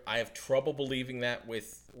this year. I have trouble believing that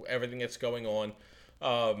with everything that's going on.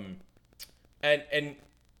 And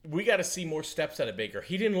we got to see more steps out of Baker.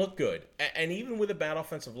 He didn't look good. And even with a bad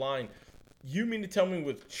offensive line, you mean to tell me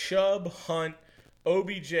with Chubb, Hunt,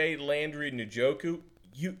 OBJ, Landry, Njoku,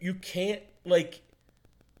 you can't, like,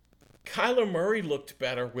 Kyler Murray looked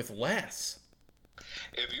better with less.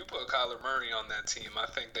 If you put Kyler Murray on that team, I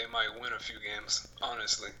think they might win a few games,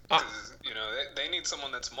 honestly. Because, they need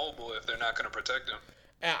someone that's mobile if they're not going to protect him.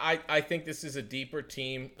 I think this is a deeper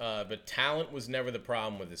team, but talent was never the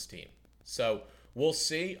problem with this team. So we'll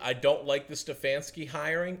see. I don't like the Stefanski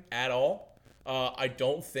hiring at all. I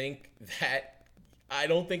don't think the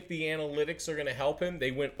analytics are going to help him.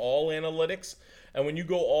 They went all analytics. And when you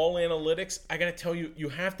go all analytics, I got to tell you, you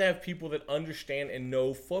have to have people that understand and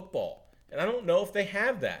know football. And I don't know if they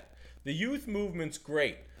have that. The youth movement's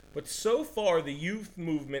great, but so far the youth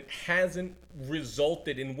movement hasn't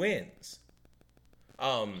resulted in wins.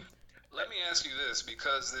 Let me ask you this,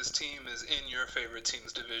 because this team is in your favorite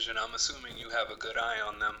team's division. I'm assuming you have a good eye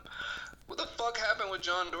on them. What the fuck happened with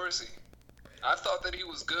John Dorsey? I thought that he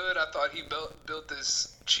was good. I thought he built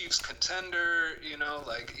this Chiefs contender,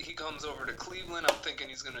 like he comes over to Cleveland. I'm thinking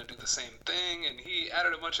he's going to do the same thing, and he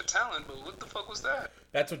added a bunch of talent, but what the fuck was that?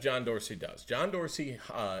 That's what John Dorsey does. John Dorsey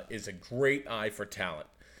is a great eye for talent.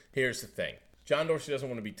 Here's the thing. John Dorsey doesn't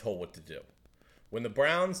want to be told what to do. When the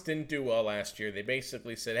Browns didn't do well last year, they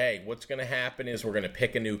basically said, hey, what's going to happen is we're going to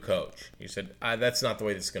pick a new coach. He said, that's not the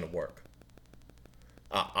way this is going to work.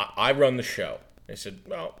 I run the show. They said,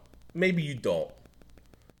 well, maybe you don't.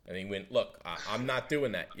 And he went, look, I'm not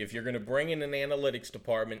doing that. If you're going to bring in an analytics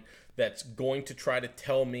department that's going to try to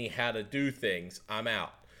tell me how to do things, I'm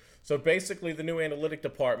out. So basically, the new analytic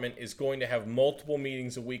department is going to have multiple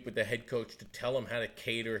meetings a week with the head coach to tell him how to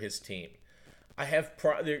cater his team.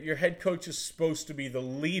 Your head coach is supposed to be the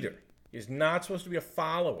leader. He's not supposed to be a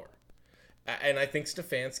follower. And I think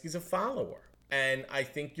Stefanski's a follower. And I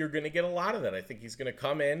think you're going to get a lot of that. I think he's going to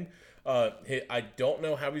come in. I don't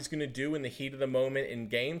know how he's going to do in the heat of the moment in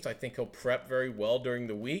games. I think he'll prep very well during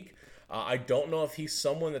the week. I don't know if he's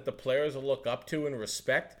someone that the players will look up to and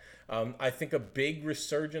respect. I think a big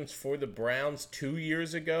resurgence for the Browns 2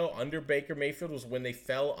 years ago under Baker Mayfield was when they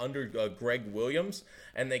fell under Greg Williams,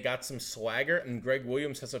 and they got some swagger, and Greg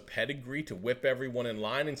Williams has a pedigree to whip everyone in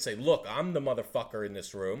line and say, look, I'm the motherfucker in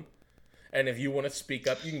this room, and if you want to speak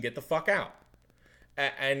up, you can get the fuck out.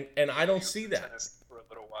 And I don't see that. For a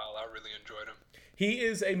little while, I really enjoyed him. He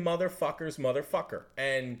is a motherfucker's motherfucker,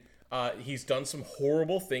 and he's done some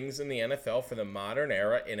horrible things in the NFL for the modern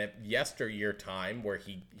era in a yesteryear time where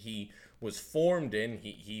he was formed in.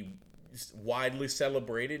 He widely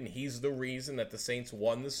celebrated, and he's the reason that the Saints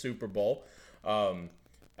won the Super Bowl. And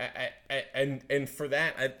for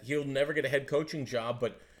that, he'll never get a head coaching job,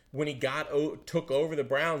 but when he took over the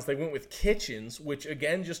Browns, they went with Kitchens, which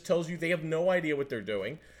again just tells you they have no idea what they're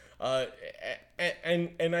doing.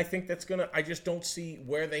 And I think I just don't see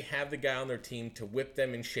where they have the guy on their team to whip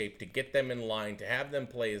them in shape, to get them in line, to have them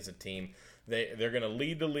play as a team. They're going to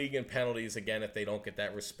lead the league in penalties again if they don't get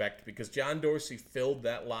that respect, because John Dorsey filled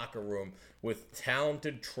that locker room with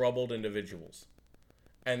talented, troubled individuals.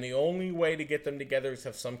 And the only way to get them together is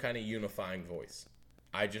have some kind of unifying voice.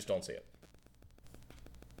 I just don't see it.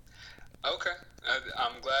 Okay.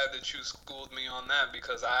 I'm glad that you schooled me on that,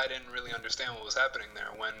 because I didn't really understand what was happening there.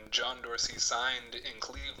 When John Dorsey signed in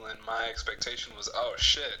Cleveland, my expectation was, oh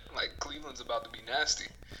shit, like Cleveland's about to be nasty.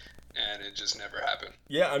 And it just never happened.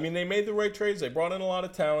 Yeah, I mean, they made the right trades. They brought in a lot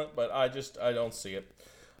of talent, but I don't see it.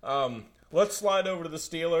 Let's slide over to the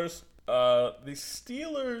Steelers. The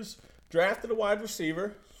Steelers drafted a wide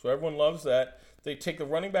receiver, so everyone loves that. They take a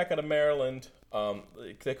running back out of Maryland.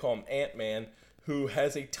 They call him Ant-Man, who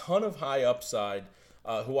has a ton of high upside,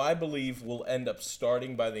 who I believe will end up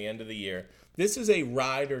starting by the end of the year. This is a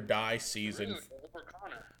ride-or-die season. Really? For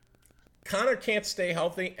Connor. Connor can't stay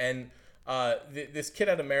healthy, and this kid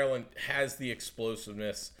out of Maryland has the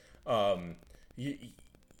explosiveness.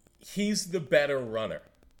 He's the better runner.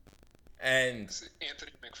 And It's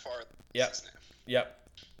Anthony McFarland. Yep. His name. Yep.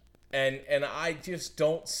 And I just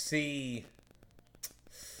don't see...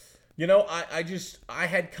 I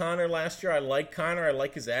had Connor last year. I like Connor. I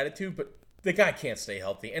like his attitude, but The guy can't stay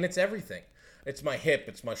healthy, and it's everything. It's my hip,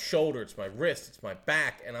 it's my shoulder, it's my wrist, it's my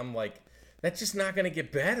back, and I'm like, that's just not going to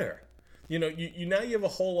get better. You know, you now you have a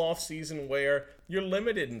whole off season where you're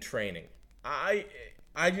limited in training. I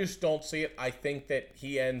just don't see it. I think that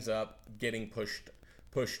he ends up getting pushed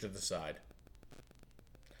to the side,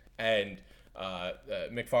 and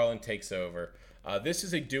McFarland takes over. This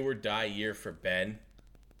is a do or die year for Ben,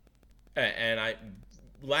 and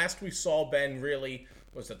last we saw Ben really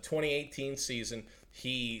was the 2018 season.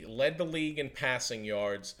 He led the league in passing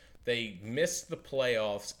yards. They missed the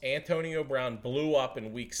playoffs. Antonio Brown blew up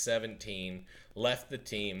in Week 17, left the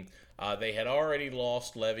team. They had already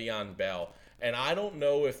lost Le'Veon Bell. And I don't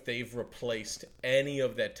know if they've replaced any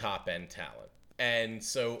of that top-end talent. And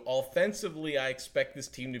so offensively, I expect this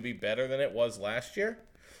team to be better than it was last year.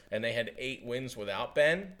 And they had 8 wins without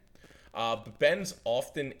Ben. But Ben's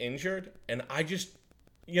often injured. And I just,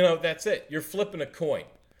 that's it. You're flipping a coin.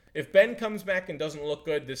 If Ben comes back and doesn't look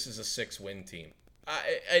good, this is a 6-win team.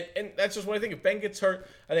 And that's just what I think. If Ben gets hurt,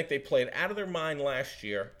 I think they played out of their mind last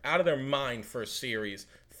year, out of their mind for a series,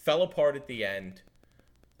 fell apart at the end.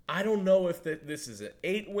 I don't know if this is an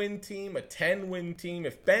 8-win team, a 10-win team.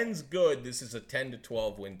 If Ben's good, this is a 10 to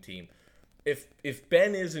 12-win team. If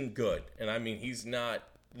Ben isn't good, and I mean he's not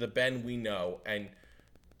the Ben we know, and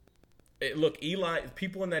look, Eli,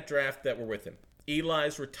 people in that draft that were with him,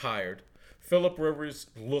 Eli's retired. Phillip Rivers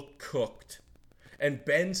looked cooked. And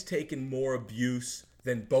Ben's taken more abuse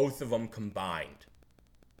than both of them combined.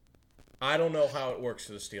 I don't know how it works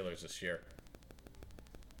for the Steelers this year.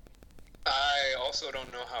 I also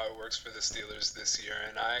don't know how it works for the Steelers this year.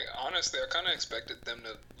 And I kind of expected them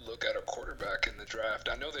to look at a quarterback in the draft.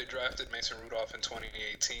 I know they drafted Mason Rudolph in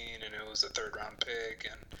 2018, and it was a third-round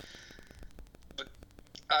pick. But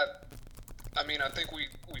I think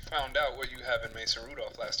we found out what you have in Mason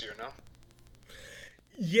Rudolph last year, no?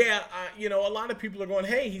 Yeah, a lot of people are going,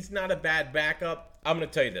 hey, he's not a bad backup. I'm going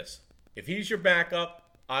to tell you this. If he's your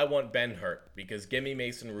backup, I want Ben hurt because give me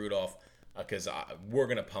Mason Rudolph because we're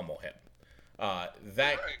going to pummel him. Right,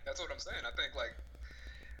 that's what I'm saying.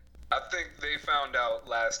 I think they found out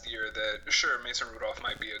last year that, sure, Mason Rudolph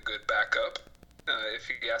might be a good backup if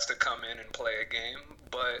he has to come in and play a game,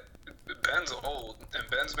 but Ben's old, and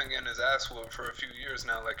Ben's been getting his ass whooped for a few years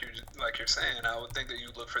now, like you're saying. I would think that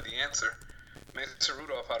you'd look for the answer. Mason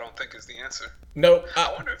Rudolph, I don't think, is the answer. No.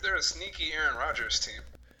 I wonder if they're a sneaky Aaron Rodgers team.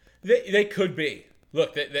 They could be.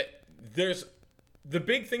 Look, there's the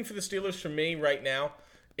big thing for the Steelers for me right now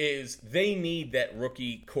is they need that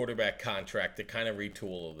rookie quarterback contract to kind of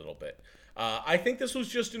retool a little bit. I think this was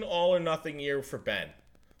just an all-or-nothing year for Ben.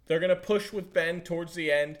 They're going to push with Ben towards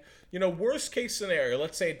the end. Worst case scenario,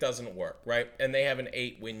 let's say it doesn't work, right? And they have an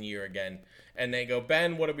 8-win year again. And they go,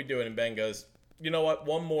 Ben, what are we doing? And Ben goes, you know what,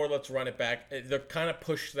 one more, let's run it back. They're kind of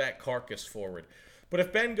push that carcass forward. But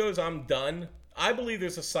if Ben goes, I'm done, I believe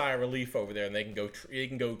there's a sigh of relief over there, and they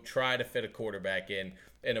can go try to fit a quarterback in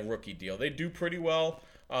a rookie deal. They do pretty well.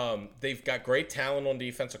 They've got great talent on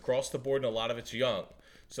defense across the board, and a lot of it's young.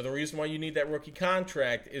 So the reason why you need that rookie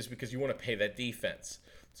contract is because you want to pay that defense.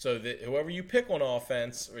 So that whoever you pick on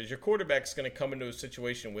offense, as your quarterback's going to come into a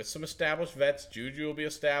situation with some established vets. Juju will be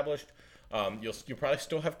established. You'll probably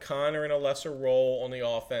still have Connor in a lesser role on the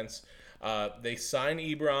offense. They sign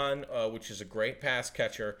Ebron, which is a great pass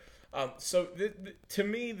catcher. So to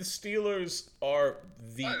me, the Steelers are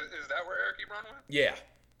the... Is that where Eric Ebron went? Yeah.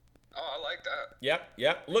 Oh, I like that.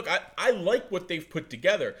 Yep. Look, I like what they've put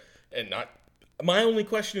together. And my only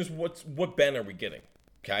question is what Ben are we getting?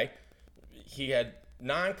 Okay? He had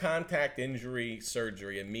non-contact injury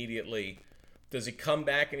surgery immediately. Does he come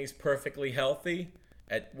back and he's perfectly healthy?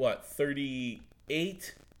 At what,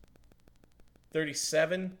 38?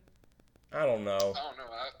 37? I don't know. I don't know.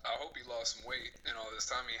 I hope he lost some weight in all this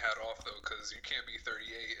time he had off, though, because you can't be 38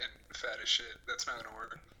 and fat as shit. That's not going to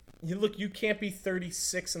work. You can't be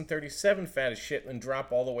 36 and 37 fat as shit and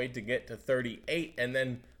drop all the way to get to 38 and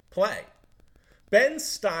then play. Ben's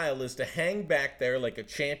style is to hang back there like a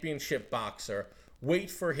championship boxer,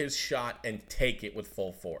 wait for his shot, and take it with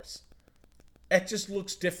full force. That just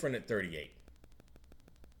looks different at 38.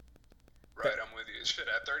 Right, I'm with you. Shit,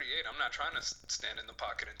 at 38, I'm not trying to stand in the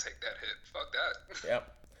pocket and take that hit. Fuck that.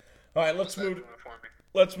 Yep. All right, let's move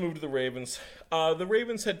to the Ravens. The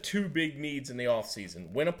Ravens had 2 big needs in the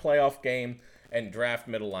offseason. Win a playoff game and draft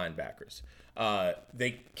middle linebackers.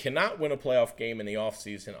 They cannot win a playoff game in the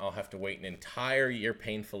offseason. I'll have to wait an entire year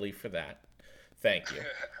painfully for that. Thank you.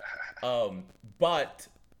 But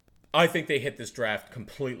I think they hit this draft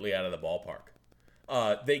completely out of the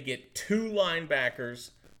ballpark. They get 2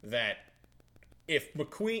 linebackers that if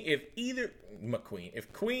Queen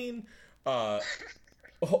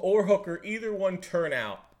or Hooker, either one turn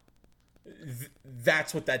out,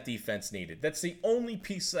 that's what that defense needed. That's the only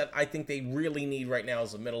piece that I think they really need right now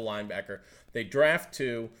is a middle linebacker. They draft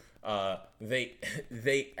 2.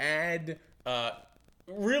 They add.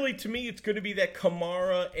 Really, to me, it's going to be that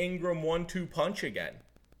Kamara Ingram 1-2 punch again,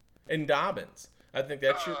 and Dobbins. I think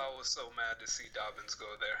that should. I was so mad to see Dobbins go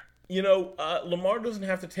there. You know, Lamar doesn't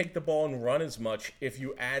have to take the ball and run as much if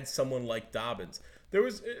you add someone like Dobbins.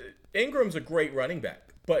 Ingram's a great running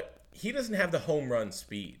back, but he doesn't have the home run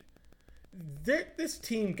speed. This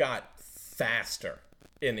team got faster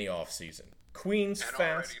in the offseason. Queen's and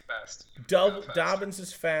fast. Fast. Dobbins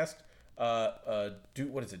is fast.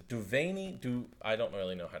 What is it? Duvernay? I don't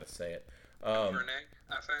really know how to say it. Duvernay,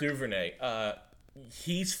 I think. Duvernay.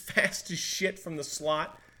 He's fast as shit from the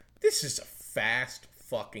slot. This is a fast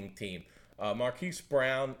fucking team. Marquise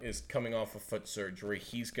Brown is coming off of foot surgery.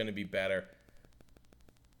 He's going to be better.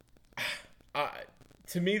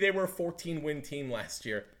 To me, they were a 14-win team last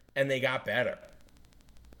year, and they got better.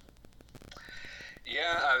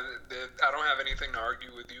 Yeah, I don't have anything to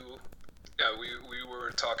argue with you. Yeah, we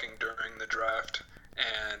were talking during the draft,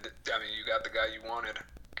 and I mean, you got the guy you wanted,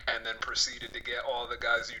 and then proceeded to get all the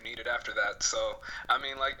guys you needed after that. So, I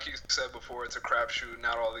mean, like you said before, it's a crapshoot.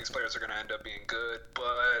 Not all these players are going to end up being good,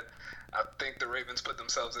 but I think the Ravens put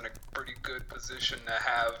themselves in a pretty good position to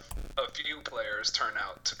have a few players turn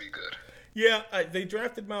out to be good. Yeah, they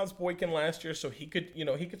drafted Miles Boykin last year, so he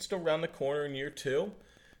could still round the corner in year 2.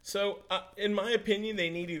 So, in my opinion, they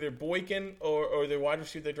need either Boykin or their wide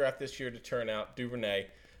receiver they draft this year to turn out, Duvernay.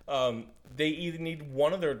 They either need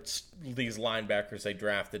one of these linebackers they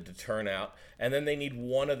drafted to turn out, and then they need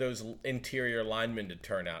one of those interior linemen to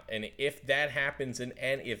turn out. And if that happens, and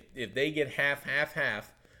if they get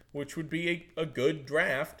half, which would be a good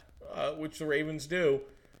draft, which the Ravens do,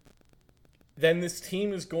 then this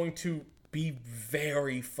team is going to be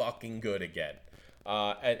very fucking good again.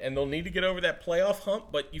 And they'll need to get over that playoff hump,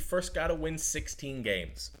 but you first got to win 16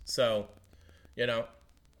 games. So, you know.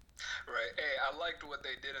 Right. Hey, I liked what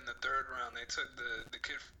they did in the 3rd round. They took the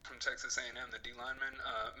kid from Texas A&M, the D lineman,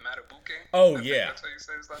 Matabuke. Oh, yeah. That's how you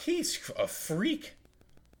say his name. He's a freak.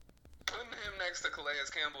 Putting him next to Calais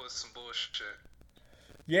Campbell is some bullshit.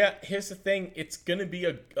 Yeah, here's the thing. It's going to be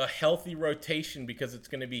a healthy rotation because it's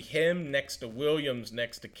going to be him next to Williams,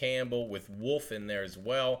 next to Campbell, with Wolf in there as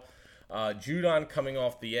well. Judon coming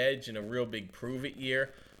off the edge in a real big prove-it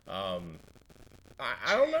year. I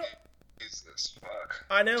don't know. Jesus, fuck.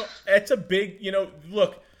 I know. It's a big,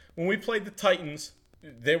 look, when we played the Titans,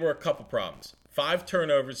 there were a couple problems. 5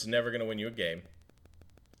 turnovers is never going to win you a game.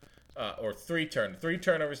 Or 3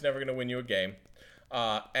 turnovers is never going to win you a game.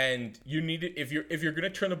 And you need it if you're going to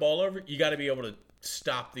turn the ball over, you got to be able to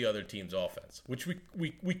stop the other team's offense, which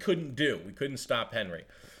we couldn't do. We couldn't stop Henry.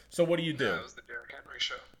 So what do you do? No, it was the Derrick Henry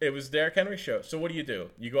show. It was Derrick Henry show. So what do?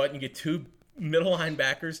 You go out and get 2 middle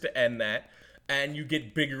linebackers to end that, and you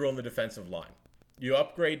get bigger on the defensive line. You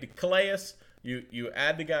upgrade to Calais. You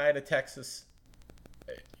add the guy to Texas.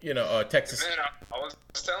 Texas. Man, I was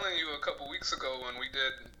telling you a couple weeks ago when we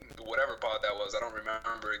did whatever pod that was. I don't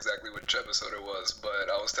remember exactly which episode it was, but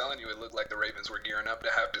I was telling you it looked like the Ravens were gearing up to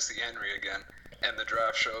have to see Henry again, and the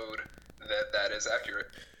draft showed that is accurate.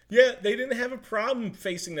 Yeah, they didn't have a problem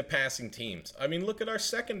facing the passing teams. I mean, look at our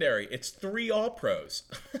secondary. It's 3 All-Pros.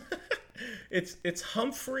 It's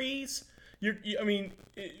Humphreys.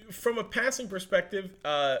 From a passing perspective,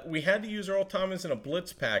 we had to use Earl Thomas in a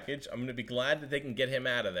blitz package. I'm going to be glad that they can get him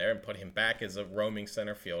out of there and put him back as a roaming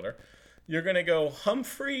center fielder. You're going to go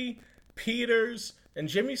Humphrey, Peters, and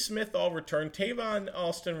Jimmy Smith all return. Tavon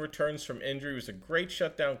Austin returns from injury. He was a great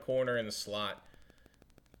shutdown corner in the slot.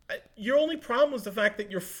 Your only problem was the fact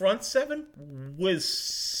that your front 7 was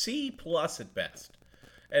C+ at best.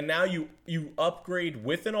 And now you upgrade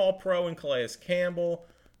with an All-Pro in Calais Campbell.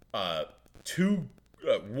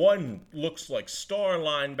 One looks like star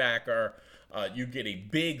linebacker. You get a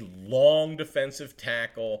big, long defensive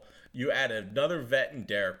tackle. You add another vet in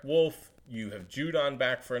Derek Wolf. You have Judon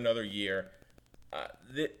back for another year.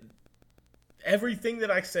 Everything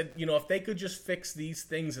that I said, if they could just fix these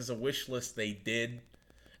things as a wish list, they did.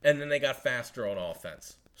 And then they got faster on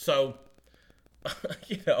offense. So,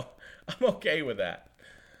 I'm okay with that.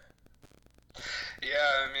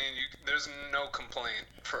 Yeah, I mean, there's no complaint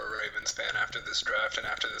for a Ravens fan after this draft and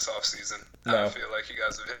after this offseason. No. I feel like you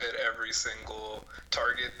guys have hit every single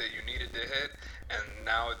target that you needed to hit, and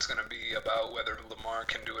now it's going to be about whether Lamar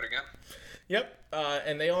can do it again. Yep,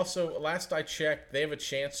 and they also, last I checked, they have a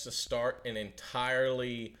chance to start an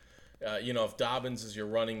entirely, if Dobbins is your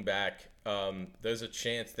running back, there's a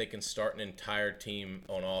chance they can start an entire team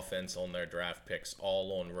on offense on their draft picks,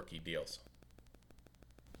 all on rookie deals.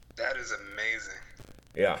 That is amazing.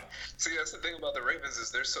 Yeah. See, that's the thing about the Ravens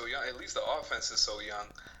is they're so young. At least the offense is so young.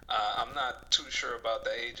 I'm not too sure about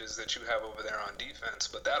the ages that you have over there on defense,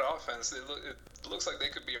 but that offense, it looks like they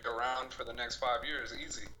could be around for the next 5 years,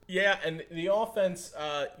 easy. Yeah, and the offense,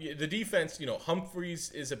 the defense,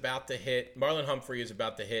 Humphreys is about to hit. Marlon Humphrey is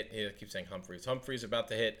about to hit. I keep saying Humphreys. Humphrey's about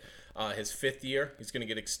to hit his 5th year. He's going to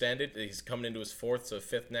get extended. He's coming into his 4th, so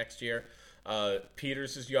 5th next year.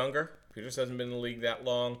 Peters is younger. Peters hasn't been in the league that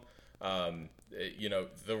long.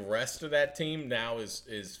 The rest of that team now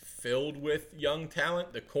is filled with young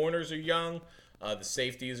talent. The corners are young. The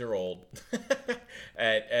safeties are old.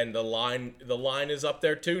 and the line is up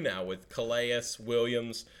there too now with Calais,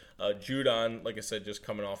 Williams, Judon, like I said, just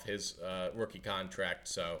coming off his rookie contract.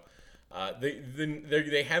 So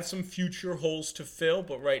they have some future holes to fill,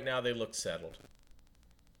 but right now they look settled.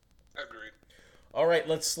 Agreed. All right,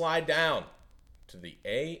 let's slide down to the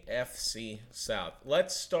AFC South.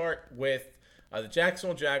 Let's start with the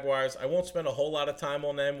Jacksonville Jaguars. I won't spend a whole lot of time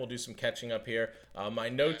on them. We'll do some catching up here. My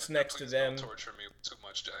notes next to them. Don't torture me too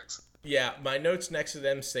much, Jags. Yeah, my notes next to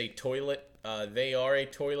them say toilet. They are a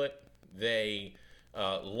toilet. They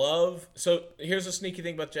love. So here's a sneaky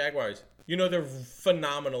thing about Jaguars. They're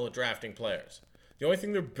phenomenal at drafting players. The only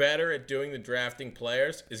thing they're better at doing than drafting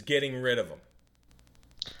players is getting rid of them.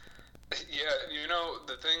 Yeah,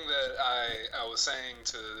 the thing that I was saying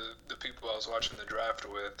to the people I was watching the draft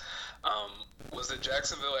with was that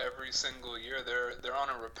Jacksonville every single year they're on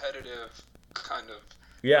a repetitive kind of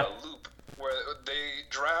loop where they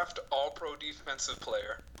draft all-pro defensive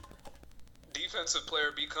player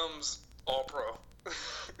becomes all-pro,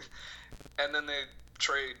 and then they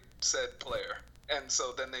trade said player. And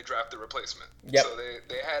so then they draft the replacement. Yep. So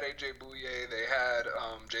they had A.J. Bouye, they had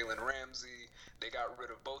Jalen Ramsey. They got rid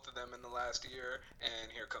of both of them in the last year,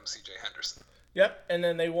 and here comes C.J. Henderson. Yep, and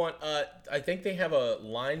then they want, I think they have a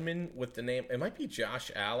lineman with the name, it might be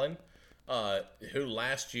Josh Allen, who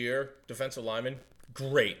last year, defensive lineman,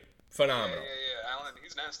 great, phenomenal. Yeah, Allen,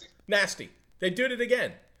 he's nasty. Nasty. They did it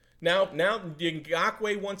again. Now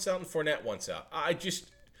Ngakoue wants out and Fournette wants out.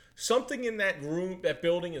 Something in that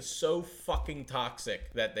building is so fucking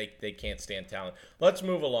toxic that they can't stand talent. Let's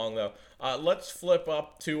move along, though. Let's flip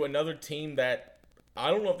up to another team that I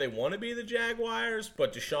don't know if they want to be the Jaguars,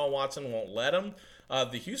 but Deshaun Watson won't let them.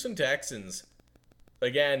 The Houston Texans,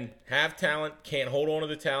 again, have talent, can't hold on to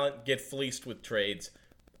the talent, get fleeced with trades.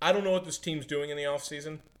 I don't know what this team's doing in the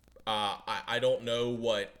offseason. I don't know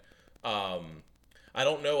what... I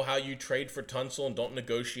don't know how you trade for Tunsil and don't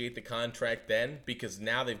negotiate the contract then, because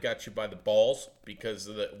now they've got you by the balls because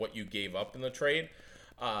of what you gave up in the trade.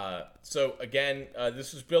 So again,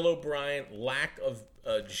 this is Bill O'Brien. Lack of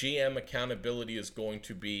GM accountability is going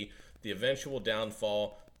to be the eventual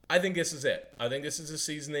downfall. I think this is it. I think this is the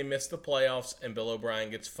season they miss the playoffs and Bill O'Brien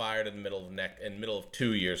gets fired in the middle of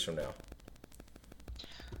 2 years from now.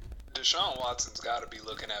 Deshaun Watson's got to be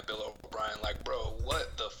looking at Bill O'Brien like, bro,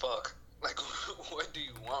 what the fuck? Like, what do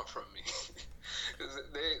you want from me?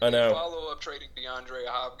 They follow up trading DeAndre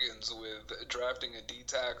Hopkins with drafting a D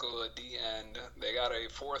tackle, a D end. They got a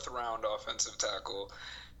 4th round offensive tackle.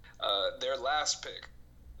 Their last pick,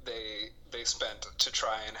 they spent to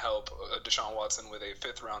try and help Deshaun Watson with a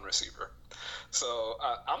 5th round receiver. So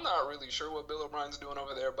I'm not really sure what Bill O'Brien's doing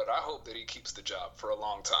over there, but I hope that he keeps the job for a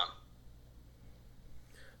long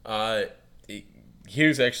time.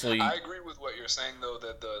 Here's actually... I agree with what you're saying, though,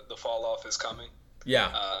 that the fall off is coming. Yeah.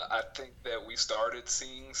 I think that we started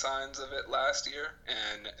seeing signs of it last year,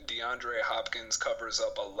 and DeAndre Hopkins covered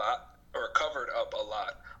up a lot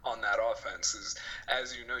on that offense.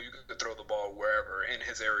 As you know, you could throw the ball wherever in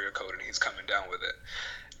his area code, and he's coming down with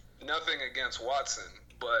it. Nothing against Watson,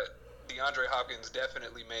 but DeAndre Hopkins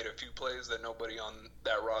definitely made a few plays that nobody on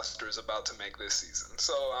that roster is about to make this season.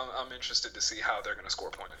 So I'm interested to see how they're going to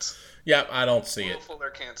score points. Yeah, I don't see Will Fuller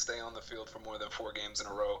can't stay on the field for more than 4 games in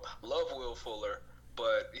a row. Love Will Fuller,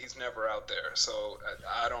 but he's never out there. So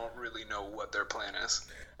I don't really know what their plan is.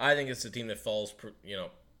 I think it's a team that falls,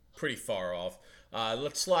 pretty far off.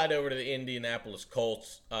 Let's slide over to the Indianapolis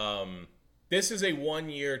Colts. This is a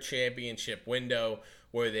 1-year championship window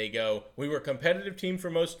where they go, we were a competitive team for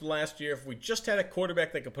most of last year. If we just had a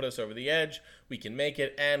quarterback that could put us over the edge, we can make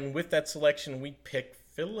it. And with that selection, we pick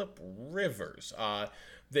Phillip Rivers.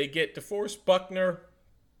 They get DeForest Buckner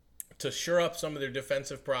to shore up some of their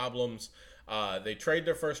defensive problems. They trade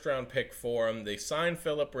their 1st-round pick for him. They sign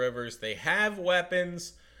Phillip Rivers. They have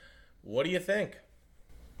weapons. What do you think?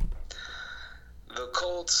 The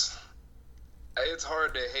Colts... It's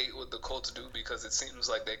hard to hate what the Colts do because it seems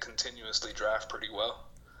like they continuously draft pretty well.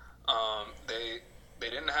 They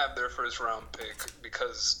didn't have their first round pick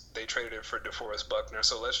because they traded it for DeForest Buckner.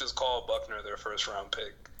 So let's just call Buckner their first round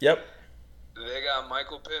pick. Yep. They got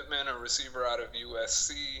Michael Pittman, a receiver out of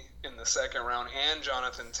USC, in the second round, and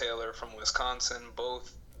Jonathan Taylor from Wisconsin,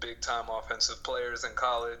 both big-time offensive players in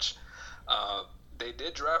college. They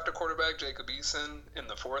did draft a quarterback, Jacob Eason, in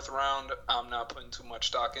the fourth round. I'm not putting too much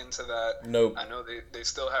stock into that. Nope. I know they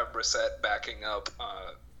still have Brissett backing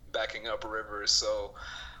up Rivers. So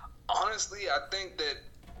honestly, I think that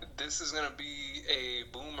this is going to be a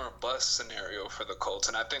boom or bust scenario for the Colts,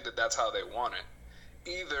 and I think that that's how they want it.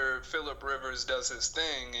 Either Phillip Rivers does his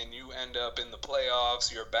thing and you end up in the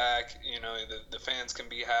playoffs, you're back, the fans can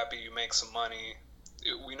be happy, you make some money.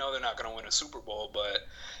 We know they're not going to win a Super Bowl, but,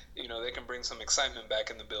 they can bring some excitement back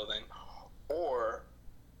in the building. Or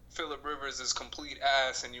Phillip Rivers is complete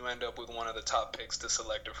ass and you end up with one of the top picks to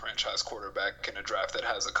select a franchise quarterback in a draft that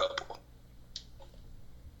has a couple.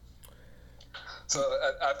 So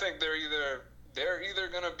I think they're either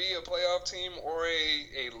going to be a playoff team or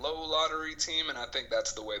a low lottery team, and I think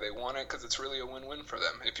that's the way they want it because it's really a win-win for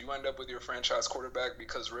them. If you end up with your franchise quarterback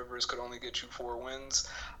because Rivers could only get you 4 wins,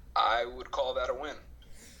 I would call that a win.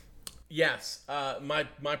 Yes.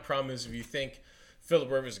 My problem is if you think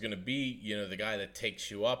Phillip Rivers is going to be, the guy that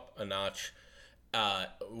takes you up a notch,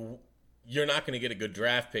 you're not going to get a good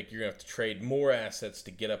draft pick. You're going to have to trade more assets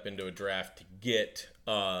to get up into a draft to get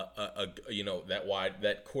that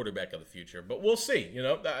quarterback of the future. But we'll see.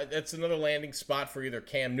 That's another landing spot for either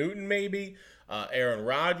Cam Newton, maybe Aaron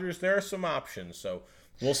Rodgers. There are some options. So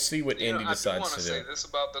we'll see what Indy decides to do. I want to say this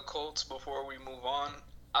about the Colts before we move on.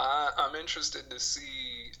 I'm interested to see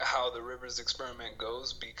how the Rivers experiment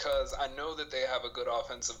goes because I know that they have a good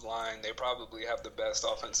offensive line. They probably have the best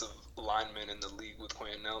offensive lineman in the league with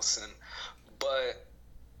Quentin Nelson. But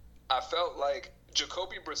I felt like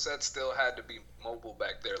Jacoby Brissett still had to be mobile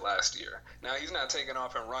back there last year. Now, he's not taking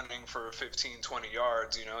off and running for 15, 20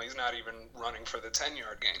 yards. He's not even running for the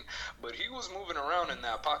 10-yard gain. But he was moving around in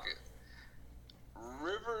that pocket.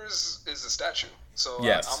 Rivers is a statue. So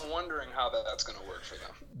yes. I'm wondering how that's going to work for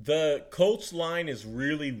them. The Colts line is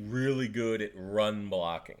really, really good at run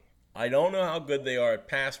blocking. I don't know how good they are at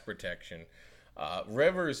pass protection.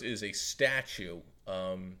 Rivers is a statue.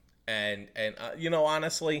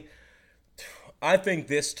 Honestly, I think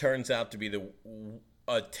this turns out to be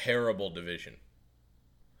a terrible division.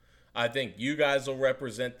 I think you guys will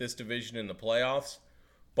represent this division in the playoffs,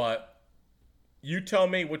 but you tell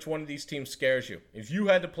me which one of these teams scares you. If you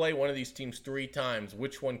had to play one of these teams 3 times,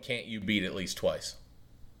 which one can't you beat at least twice?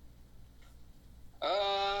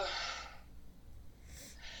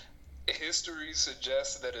 History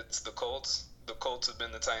suggests that it's the Colts. The Colts have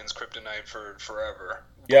been the Titans' kryptonite for forever.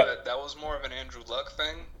 Yeah. But that was more of an Andrew Luck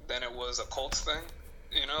thing than it was a Colts thing.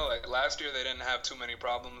 Like last year they didn't have too many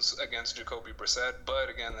problems against Jacoby Brissett, but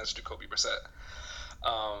again, that's Jacoby Brissett.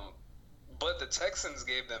 But the Texans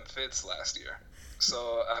gave them fits last year.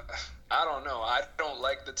 So I don't know. I don't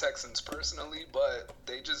like the Texans personally, but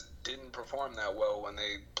they just didn't perform that well when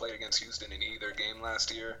they played against Houston in either game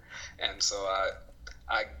last year. And so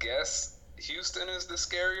I guess Houston is the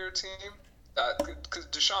scarier team because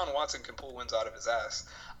Deshaun Watson can pull wins out of his ass.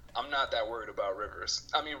 I'm not that worried about Rivers.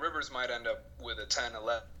 I mean, Rivers might end up with a 10,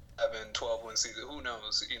 11, 12-win season. Who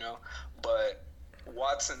knows, But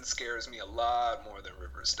Watson scares me a lot more than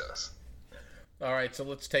Rivers does. All right, so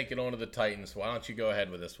let's take it on to the Titans. Why don't you go ahead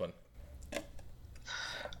with this one?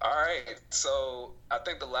 All right, so I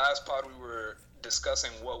think the last pod we were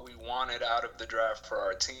discussing what we wanted out of the draft for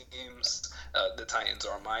our teams. The Titans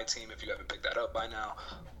are my team, if you haven't picked that up by now.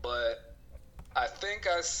 But I think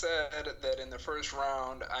I said that in the first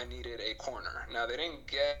round I needed a corner. Now, they didn't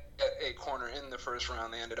get a corner in the first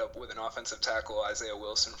round. They ended up with an offensive tackle, Isaiah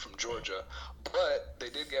Wilson from Georgia. But they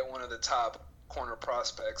did get one of the top corner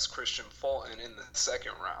prospects, Christian Fulton, in the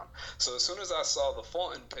second round. So as soon as I saw the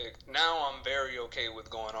Fulton pick, now I'm very okay with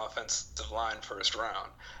going offensive line first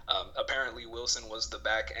round. Apparently Wilson was the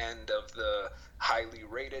back end of the highly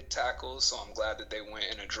rated tackles, so I'm glad that they went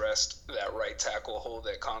and addressed that right tackle hole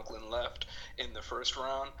that Conklin left in the first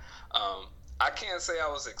round. I can't say I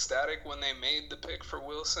was ecstatic when they made the pick for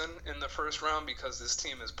Wilson in the first round because this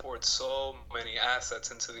team has poured so many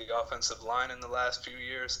assets into the offensive line in the last few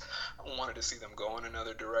years. I wanted to see them go in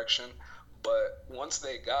another direction. But once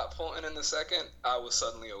they got Fulton in the second, I was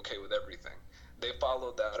suddenly okay with everything. They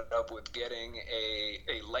followed that up with getting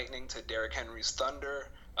a lightning to Derrick Henry's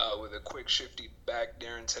thunder with a quick, shifty back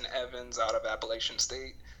Darrington Evans out of Appalachian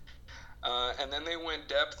State. And then they went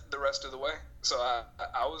depth the rest of the way. So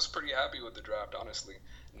I was pretty happy with the draft, honestly.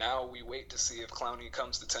 Now we wait to see if Clowney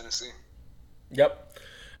comes to Tennessee. Yep.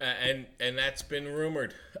 And that's been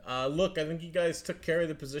rumored. Look, I think you guys took care of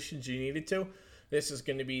the positions you needed to. This is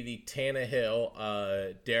going to be the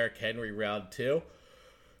Tannehill, Derrick Henry round 2.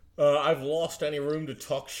 I've lost any room to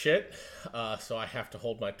talk shit, so I have to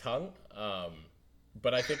hold my tongue.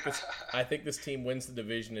 But I think this team wins the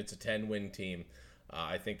division. It's a 10-win team.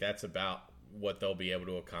 I think that's about what they'll be able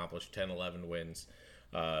to accomplish, 10, 11 wins.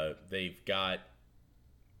 They've got,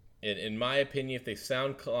 in my opinion, if they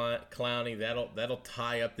sound clowny, that'll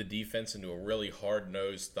tie up the defense into a really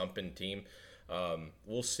hard-nosed, thumping team.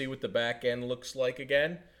 We'll see what the back end looks like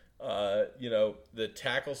again. The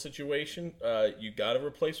tackle situation, you got a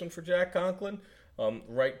replacement for Jack Conklin.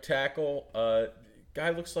 Right tackle, guy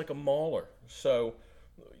looks like a mauler. So,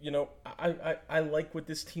 I like what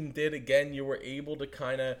this team did. Again, you were able to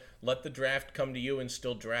kind of let the draft come to you and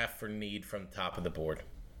still draft for need from the top of the board.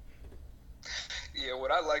 Yeah,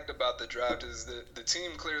 what I liked about the draft is that the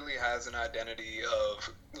team clearly has an identity of,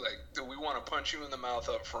 we want to punch you in the mouth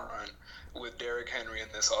up front with Derrick Henry in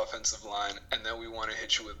this offensive line, and then we want to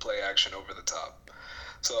hit you with play action over the top.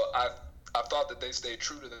 So I thought that they stayed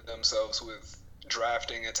true to themselves with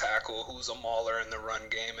drafting a tackle who's a mauler in the run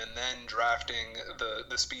game, and then drafting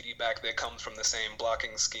the speedy back that comes from the same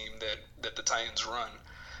blocking scheme that the Titans run.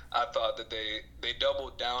 I thought that they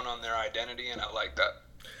doubled down on their identity, and I like that.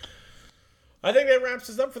 I think that wraps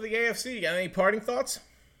us up for the AFC. You got any parting thoughts?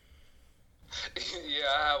 Yeah,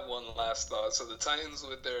 I have one last thought. So the Titans,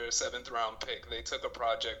 with their 7th round pick, they took a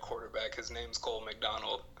project quarterback. His name's Cole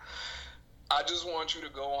McDonald. I just want you to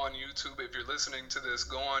go on YouTube. If you're listening to this,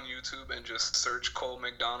 go on YouTube and just search Cole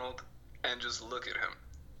McDonald and just look at him.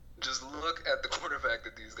 Just look at the quarterback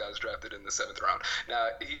that these guys drafted in the 7th round. Now,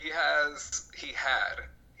 he had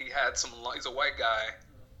some, he's a white guy,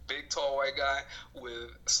 big, tall white guy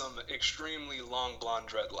with some extremely long blonde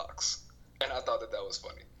dreadlocks. And I thought that was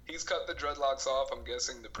funny. He's cut the dreadlocks off. I'm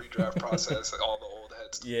guessing the pre-draft process, all the old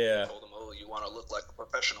heads told him, oh, you want to look like a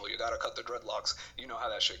professional, you got to cut the dreadlocks. You know how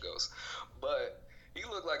that shit goes. But he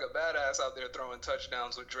looked like a badass out there throwing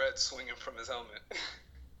touchdowns with dreads swinging from his helmet.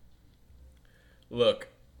 Look.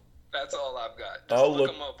 That's all I've got. Just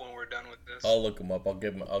look him up when we're done with this. I'll look him up. I'll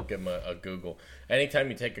give him a Google. Anytime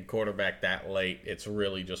you take a quarterback that late, it's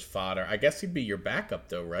really just fodder. I guess he'd be your backup,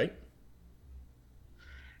 though, right?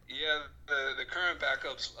 Yeah, the current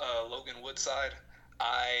backup's Logan Woodside.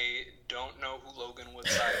 I don't know who Logan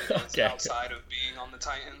Woodside is outside of being on the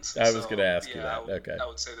Titans. I was going to ask you that. I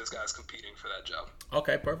would say this guy's competing for that job.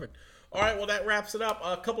 Okay, perfect. All right, well, that wraps it up.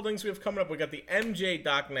 A couple things we have coming up. We got the MJ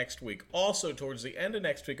doc next week. Also, towards the end of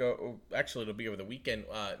next week, actually, it'll be over the weekend,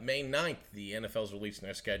 May 9th, the NFL's releasing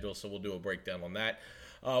their schedule, so we'll do a breakdown on that.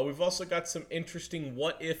 We've also got some interesting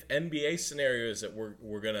what-if NBA scenarios that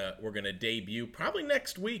we're gonna debut probably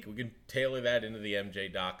next week. We can tailor that into the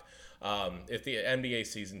MJ doc. If the NBA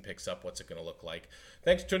season picks up, what's it going to look like?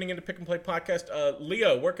 Thanks for tuning in to Pick and Play Podcast.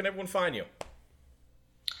 Leo, where can everyone find you?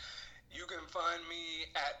 You can find me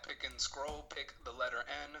at Pick and Scroll, pick the letter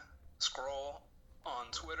N, scroll on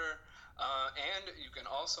Twitter. And you can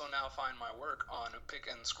also now find my work on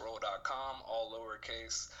pickandscroll.com, all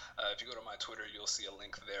lowercase. If you go to my Twitter, you'll see a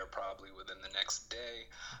link there probably within the next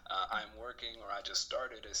day. I'm working, or I just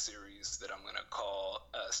started a series that I'm going to call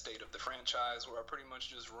State of the Franchise, where I pretty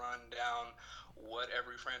much just run down what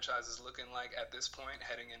every franchise is looking like at this point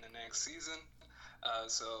heading into next season.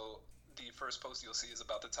 So the first post you'll see is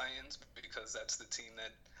about the Titans, because that's the team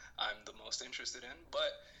that I'm the most interested in.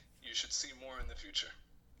 But you should see more in the future.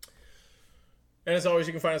 And as always,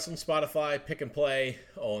 you can find us on Spotify, Pick and Play.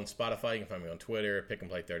 On Spotify, you can find me on Twitter, Pick and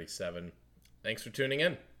Play 37. Thanks for tuning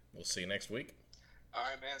in. We'll see you next week. All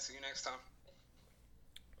right, man. See you next time.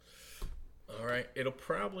 All right. It'll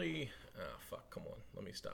probably... Oh, fuck. Come on. Let me stop.